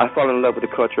I fall in love with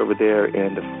the culture over there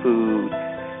and the food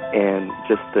and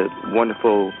just the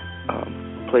wonderful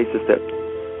places that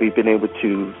we've been able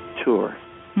to tour.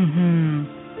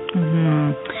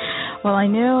 Well, I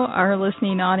know our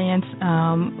listening audience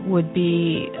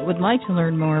would like to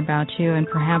learn more about you and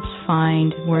perhaps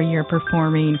find where you're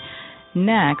performing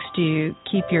next. Do you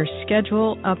keep your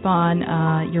schedule up on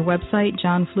your website,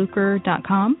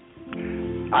 johnfluker.com?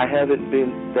 I haven't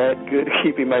been that good at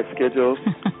keeping my schedule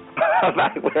on my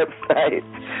website.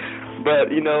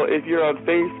 But, if you're on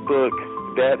Facebook,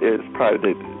 that is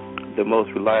probably the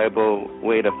most reliable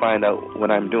way to find out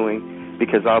what I'm doing,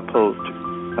 because I'll post,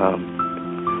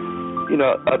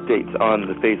 updates on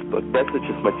the Facebook. That's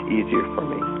just much easier for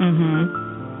me.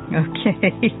 Okay.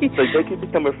 So they can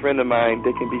become a friend of mine.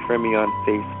 They can befriend me on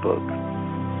Facebook.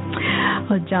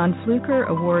 Well, John Fluker,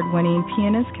 award-winning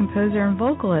pianist, composer, and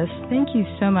vocalist, thank you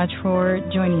so much for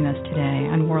joining us today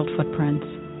on World Footprints.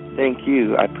 Thank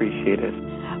you. I appreciate it.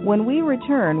 When we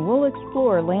return, we'll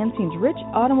explore Lansing's rich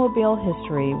automobile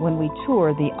history when we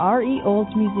tour the REO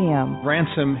Museum.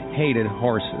 Ransom hated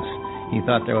horses. He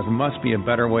thought there must be a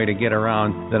better way to get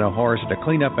around than a horse, to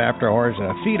clean up after a horse,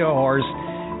 and feed a horse,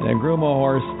 and groom a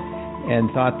horse,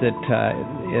 and thought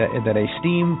that a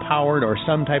steam-powered or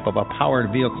some type of a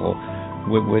powered vehicle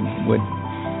would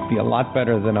be a lot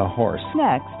better than a horse.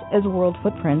 Next, as World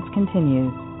Footprints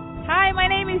continues. Hi, my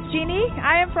name is Jeannie.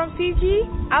 I am from Fiji.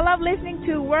 I love listening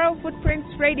to World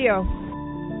Footprints Radio.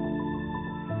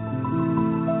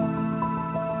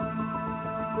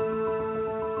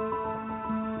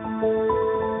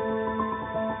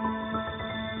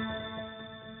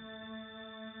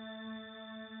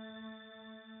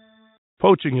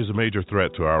 Poaching is a major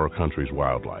threat to our country's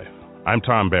wildlife. I'm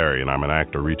Tom Barry, and I'm an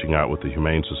actor reaching out with the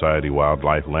Humane Society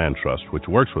Wildlife Land Trust, which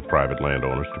works with private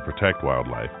landowners to protect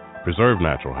wildlife, preserve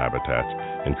natural habitats,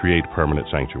 and create permanent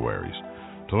sanctuaries.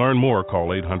 To learn more, call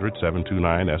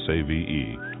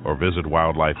 800-729-SAVE or visit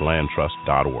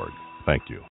wildlifelandtrust.org. Thank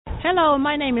you. Hello,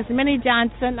 my name is Minnie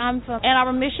Johnson. I'm from Ann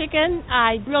Arbor, Michigan.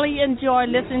 I really enjoy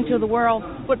listening to the World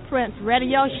Footprints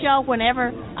radio show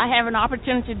whenever I have an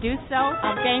opportunity to do so.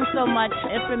 I've gained so much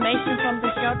information from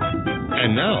the show.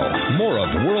 And now, more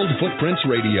of World Footprints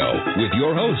Radio with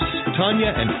your hosts, Tanya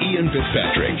and Ian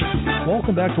Fitzpatrick.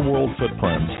 Welcome back to World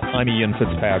Footprints. I'm Ian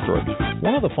Fitzpatrick.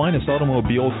 One of the finest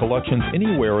automobile collections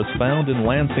anywhere is found in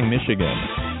Lansing, Michigan.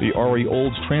 The R.E.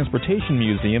 Olds Transportation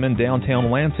Museum in downtown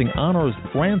Lansing honors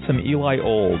Ransom Eli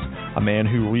Olds, a man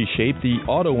who reshaped the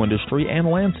auto industry and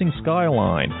Lansing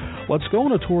skyline. Let's go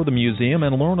on a tour of the museum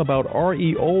and learn about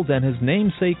R.E. Olds and his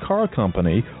namesake car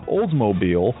company,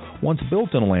 Oldsmobile, once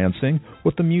built in Lansing,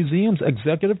 with the museum's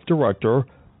executive director,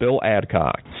 Bill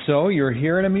Adcock. So you're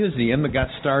here in a museum that got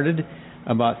started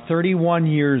about 31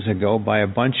 years ago by a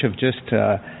bunch of just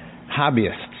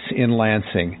hobbyists in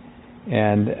Lansing.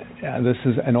 And this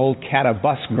is an old Cata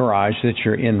bus garage that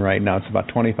you're in right now. It's about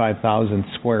 25,000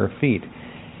 square feet.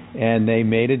 And they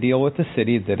made a deal with the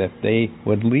city that if they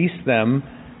would lease them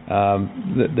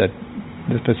the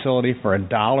facility for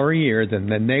 $1 a year,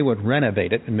 then they would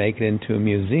renovate it and make it into a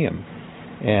museum.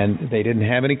 And they didn't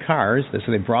have any cars,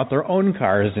 so they brought their own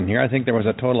cars in here. I think there was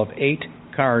a total of 8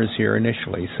 cars here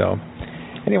initially. So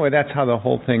anyway, that's how the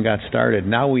whole thing got started.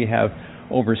 Now we have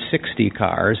over 60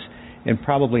 cars, and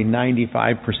probably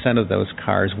 95% of those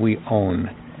cars we own.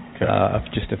 Okay.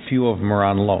 Just a few of them are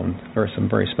on loan. There are some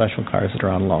very special cars that are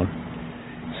on loan.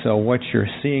 So what you're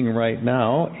seeing right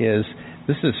now is,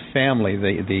 this is family,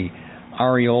 the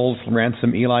R.E. Olds,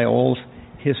 Ransom Eli Olds,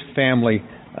 his family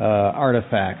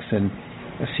artifacts. And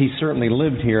he certainly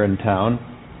lived here in town.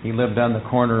 He lived on the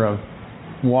corner of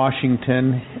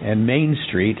Washington and Main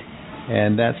Street,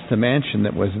 and that's the mansion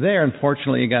that was there.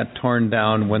 Unfortunately, it got torn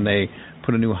down when they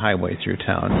put a new highway through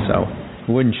town,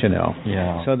 so wouldn't you know?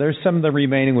 Yeah. So there's some of the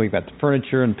remaining. We've got the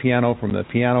furniture and piano from the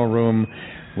piano room.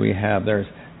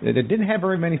 It didn't have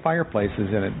very many fireplaces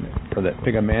in it for that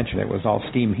big a mansion. It was all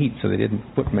steam heat, so they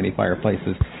didn't put many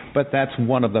fireplaces. But that's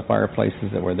one of the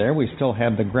fireplaces that were there. We still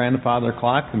have the grandfather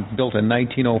clock, built in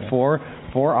 1904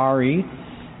 for RE,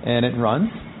 and it runs.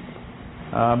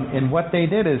 And what they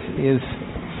did is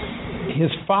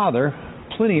his father,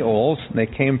 Pliny Olds, they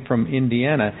came from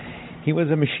Indiana. He was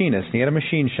a machinist. He had a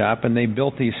machine shop, and they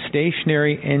built these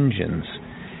stationary engines.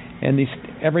 And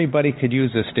everybody could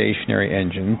use a stationary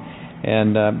engine.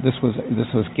 And this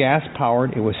was gas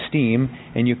powered. It was steam,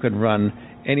 and you could run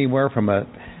anywhere from a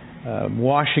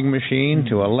washing machine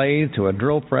to a lathe to a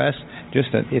drill press.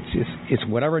 It's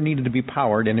whatever needed to be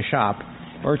powered in a shop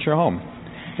or at your home.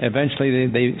 Eventually,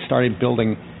 they started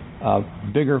building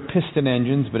bigger piston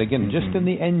engines, but again, just in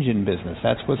the engine business.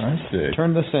 That's what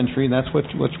turned the century. That's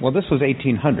well, this was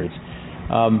 1800s,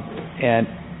 and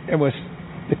it was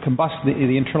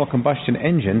the internal combustion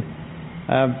engine.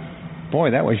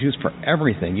 Boy, that was used for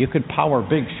everything. You could power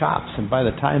big shops, and by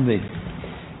the time they,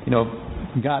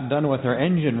 got done with their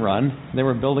engine run, they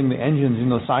were building the engines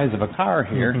the size of a car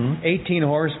here, 18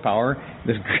 horsepower,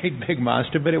 this great big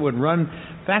monster, but it would run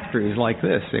factories like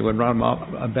this. They would run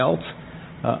belts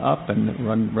up and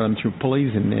run through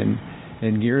pulleys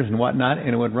and gears and whatnot,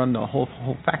 and it would run the whole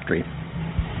factory.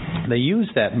 They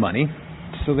used that money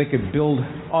so they could build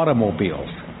automobiles.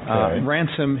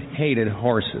 Ransom hated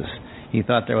horses. He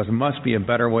thought there must be a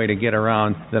better way to get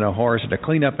around than a horse, to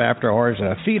clean up after a horse,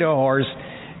 and feed a horse,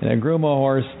 and groom a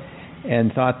horse,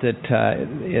 and thought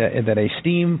that a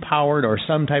steam-powered or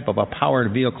some type of a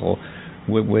powered vehicle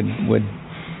would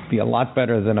be a lot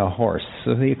better than a horse.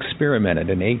 So he experimented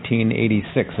in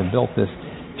 1886 and built this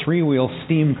three-wheel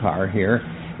steam car here.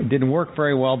 It didn't work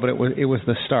very well, but it was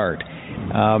the start.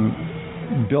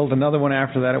 Built another one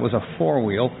after that. It was a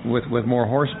four-wheel with more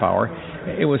horsepower.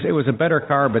 It was a better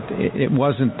car, but it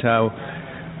wasn't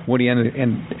what he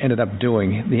ended up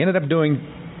doing. They ended up doing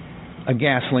a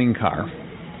gasoline car,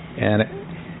 and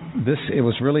it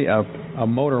was really a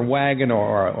motor wagon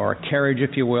or a carriage,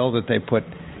 if you will, that they put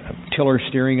tiller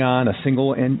steering on, a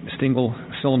single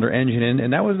cylinder engine in,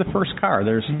 and that was the first car.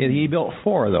 He built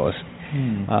four of those.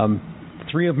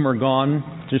 Three of them are gone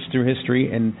just through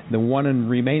history, and the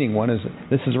remaining one is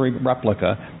a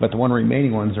replica, but the one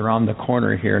remaining ones are on the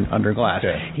corner here under glass.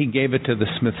 Okay. He gave it to the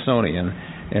Smithsonian,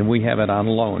 and we have it on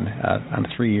loan on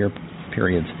 3-year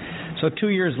periods. So 2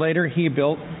 years later, he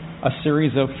built a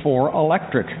series of 4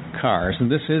 electric cars,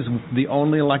 and this is the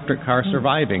only electric car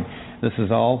surviving. This is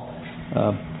all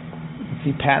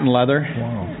patent leather.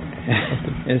 Wow.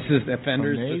 This is the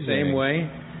fenders the same way,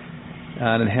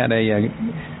 and it had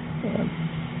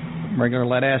regular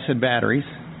lead-acid batteries,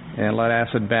 and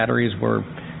lead-acid batteries were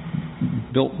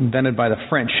invented by the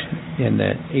French in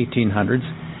the 1800s,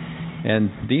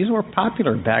 and these were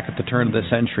popular back at the turn of the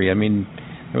century. I mean,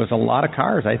 there was a lot of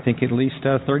cars. I think at least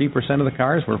 30% of the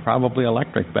cars were probably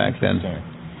electric back then.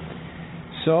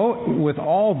 So with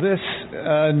all this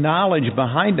knowledge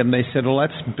behind them, they said, well,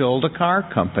 let's build a car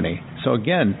company. So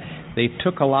again, they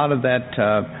took a lot of that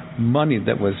money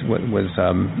that was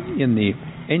in the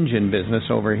engine business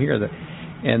over here,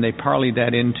 and they parlayed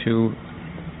that into,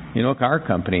 a car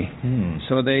company.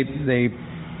 So they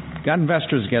got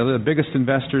investors together. The biggest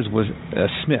investors was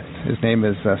Smith. His name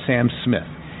is Sam Smith.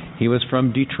 He was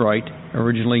from Detroit.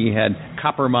 Originally, he had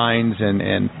copper mines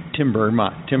and timbers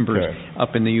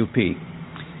up in the UP.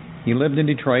 He lived in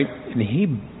Detroit, and he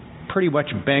pretty much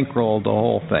bankrolled the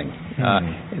whole thing.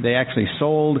 They actually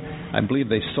I believe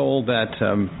they sold that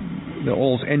the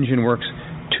Olds Engine Works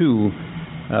to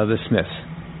the Smiths,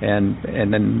 and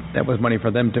then that was money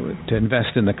for them to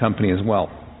invest in the company as well.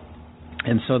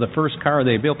 And so the first car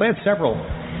they built, they had several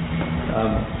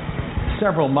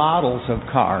models of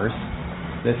cars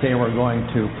that they were going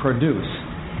to produce,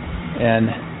 and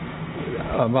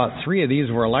about 3 of these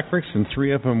were electrics and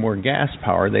 3 of them were gas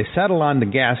powered. They settled on the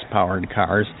gas powered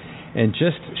cars, and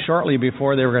just shortly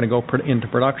before they were going to go into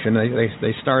production,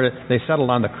 they settled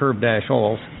on the curved dash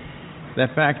Olds.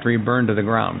 That factory burned to the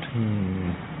ground.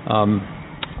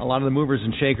 A lot of the movers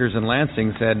and shakers in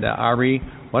Lansing said, Ari,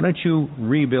 why don't you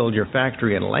rebuild your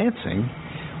factory in Lansing?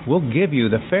 We'll give you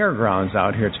the fairgrounds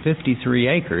out here. It's 53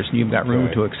 acres, and you've got room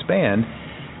to expand,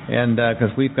 and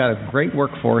because we've got a great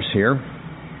workforce here.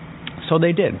 So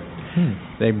they did.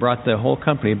 They brought the whole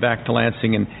company back to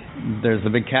Lansing, and there's the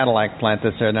big Cadillac plant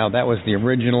that's there now. That was the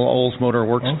original Olds Motor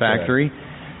Works factory,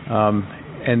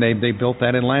 and they built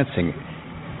that in Lansing.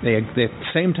 At the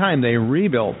same time, they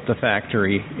rebuilt the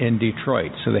factory in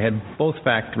Detroit, so they had both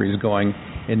factories going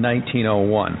in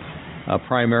 1901,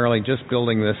 primarily just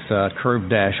building this curved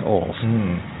dash Olds.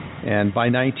 And by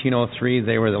 1903,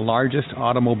 they were the largest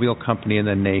automobile company in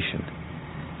the nation.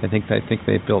 I think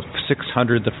they built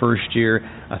 600 the first year,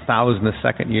 1,000 the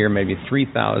second year, maybe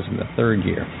 3,000 the third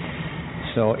year.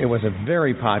 So it was a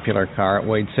very popular car. It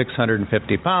weighed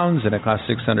 650 pounds, and it cost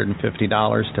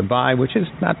 $650 to buy, which is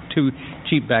not too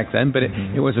cheap back then, but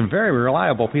it was a very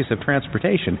reliable piece of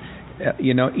transportation.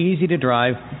 Easy to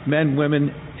drive. Men, women,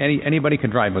 anybody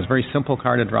could drive. It was a very simple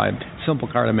car to drive, simple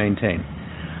car to maintain.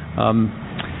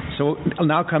 So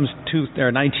now comes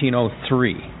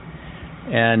 1903,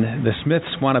 and the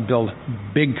Smiths want to build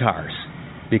big cars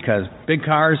because big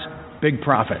cars, big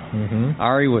profit.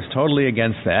 RE was totally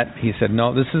against that. He said,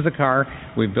 no, this is the car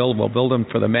we'll build them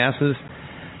for the masses,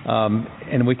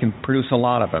 and we can produce a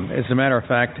lot of them. As a matter of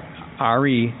fact,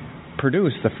 RE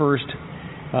produced the first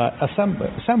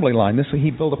assembly line.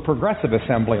 He built a progressive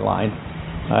assembly line.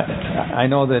 I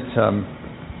know that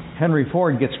Henry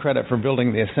Ford gets credit for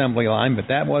building the assembly line, but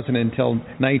that wasn't until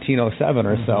 1907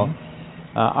 or so.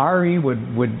 RE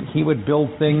would build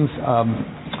things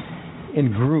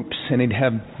in groups, and he'd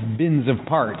have bins of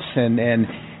parts,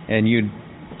 and you'd,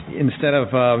 instead of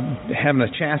having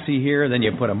a chassis here, then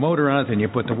you put a motor on it, then you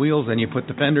put the wheels, then you put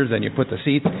the fenders, then you put the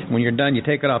seats. When you're done, you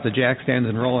take it off the jack stands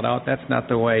and roll it out. That's not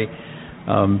the way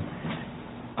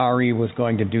RE was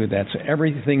going to do that. So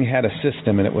everything had a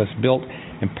system, and it was built,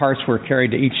 and parts were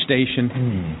carried to each station,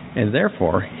 and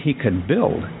therefore he could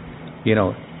build,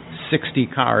 60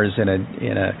 cars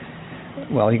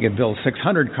he could build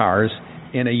 600 cars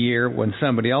in a year when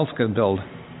somebody else could build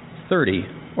 30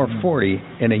 or 40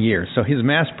 in a year. So his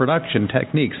mass production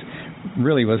techniques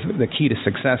really was the key to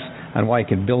success on why he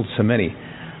could build so many.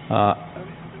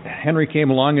 Henry came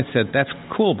along and said, that's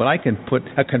cool, but I can put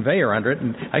a conveyor under it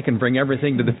and I can bring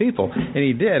everything to the people. And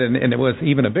he did, and it was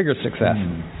even a bigger success.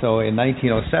 So in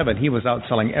 1907, he was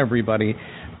outselling everybody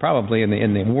probably in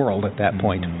the world at that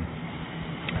point.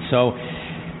 So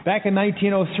back in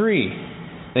 1903,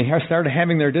 they started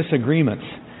having their disagreements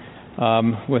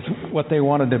with what they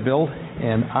wanted to build,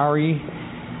 and RE,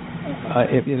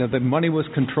 the money was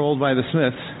controlled by the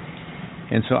Smiths,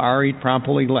 and so RE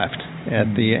promptly left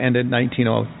at the end of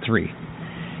 1903.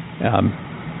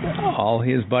 All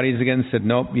his buddies again said,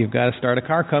 nope, you've got to start a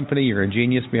car company, you're a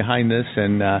genius behind this,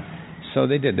 and so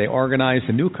they did. They organized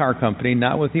a new car company,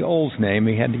 not with the Olds name.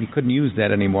 He couldn't use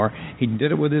that anymore. He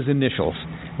did it with his initials.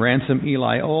 Ransom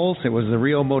Eli Olds. It was the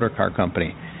REO Motor Car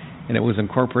Company, and it was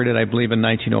incorporated, I believe, in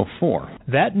 1904.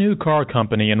 That new car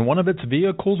company and one of its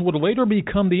vehicles would later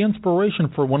become the inspiration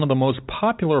for one of the most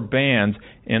popular bands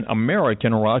in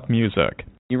American rock music.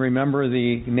 You remember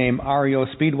the name REO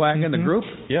Speedwagon, the group?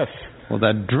 Yes. Well,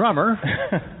 the drummer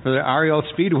for the REO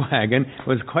Speedwagon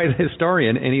was quite a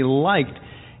historian, and he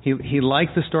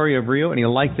liked the story of Rio, and he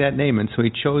liked that name, and so he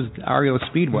chose REO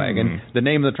Speedwagon, the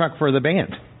name of the truck for the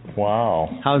band. Wow.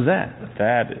 How's that?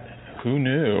 Who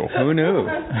knew? Who knew?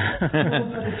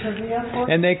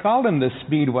 And they called them the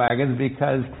Speedwagons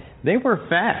because they were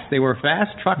fast. They were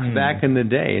fast trucks back in the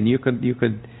day, and you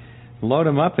could load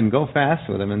them up and go fast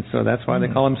with them, and so that's why they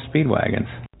call them Speedwagons.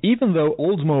 Even though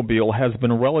Oldsmobile has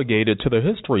been relegated to the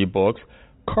history books,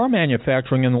 car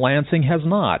manufacturing in Lansing has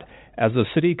not, as the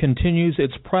city continues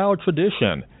its proud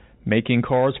tradition, making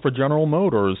cars for General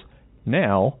Motors,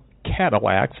 now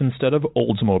Cadillacs instead of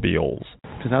Oldsmobiles.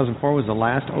 2004 was the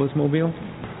last Oldsmobile,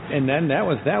 and then that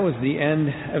was the end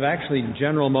of actually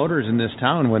General Motors in this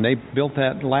town when they built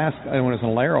that last. When it was a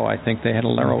Laro, I think they had a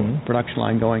Laro production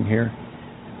line going here.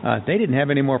 They didn't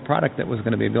have any more product that was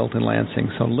going to be built in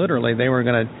Lansing, so literally they were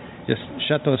going to just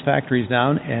shut those factories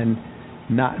down and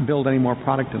not build any more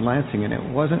product in Lansing. And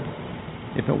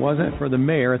if it wasn't for the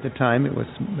mayor at the time, it was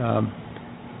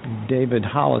David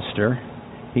Hollister.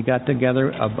 He got together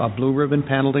a blue ribbon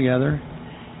panel together.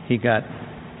 He got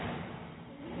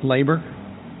labor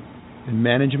and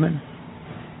management.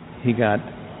 He got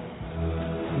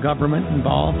government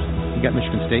involved. He got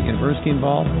Michigan State University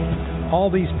involved.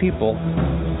 All these people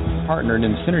partnered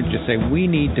in synergy to say, we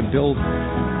need to build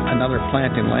another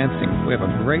plant in Lansing. We have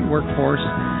a great workforce.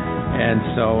 And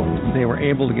so they were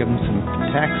able to give them some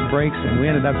tax breaks, and we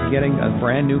ended up getting a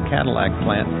brand new Cadillac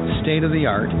plant, state of the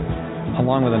art,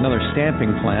 along with another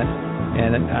stamping plant.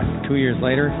 And 2 years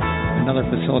later, another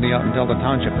facility out in Delta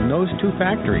Township. And those two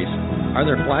factories are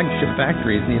their flagship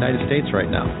factories in the United States right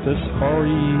now. This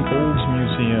Olds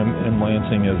Museum in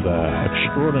Lansing is an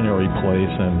extraordinary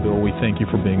place, and Bill, we thank you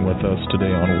for being with us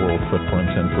today on World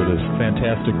Footprints and for this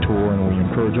fantastic tour, and we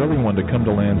encourage everyone to come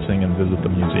to Lansing and visit the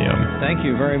museum. Thank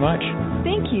you very much.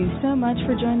 Thank you so much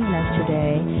for joining us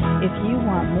today. If you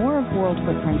want more of World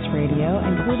Footprints Radio,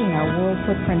 including our World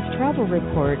Footprints Travel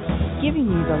Report, giving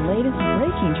you the latest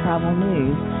breaking travel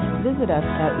news, visit us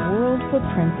at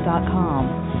worldfootprints.com.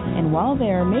 And while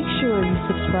there, make sure you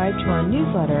subscribe to our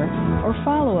newsletter or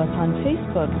follow us on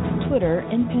Facebook, Twitter,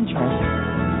 and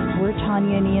Pinterest. We're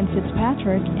Tanya and Ian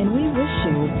Fitzpatrick, and we wish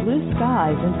you blue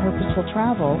skies and purposeful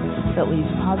travel that leaves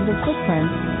positive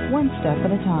footprints one step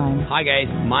at a time. Hi guys,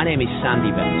 my name is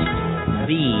Sandy Best,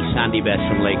 the Sandy Best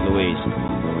from Lake Louise.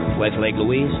 Where's Lake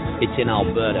Louise? It's in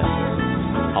Alberta.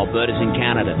 Alberta's in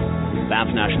Canada.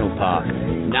 Banff National Park.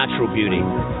 Natural beauty.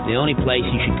 The only place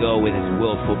you should go with is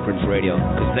World Footprints Radio,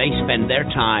 because they spend their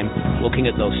time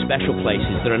looking at those special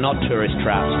places that are not tourist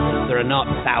traps, that are not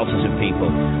thousands of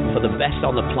people. For the best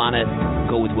on the planet,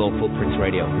 go with World Footprints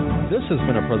Radio. This has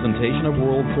been a presentation of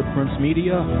World Footprints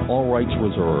Media, all rights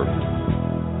reserved.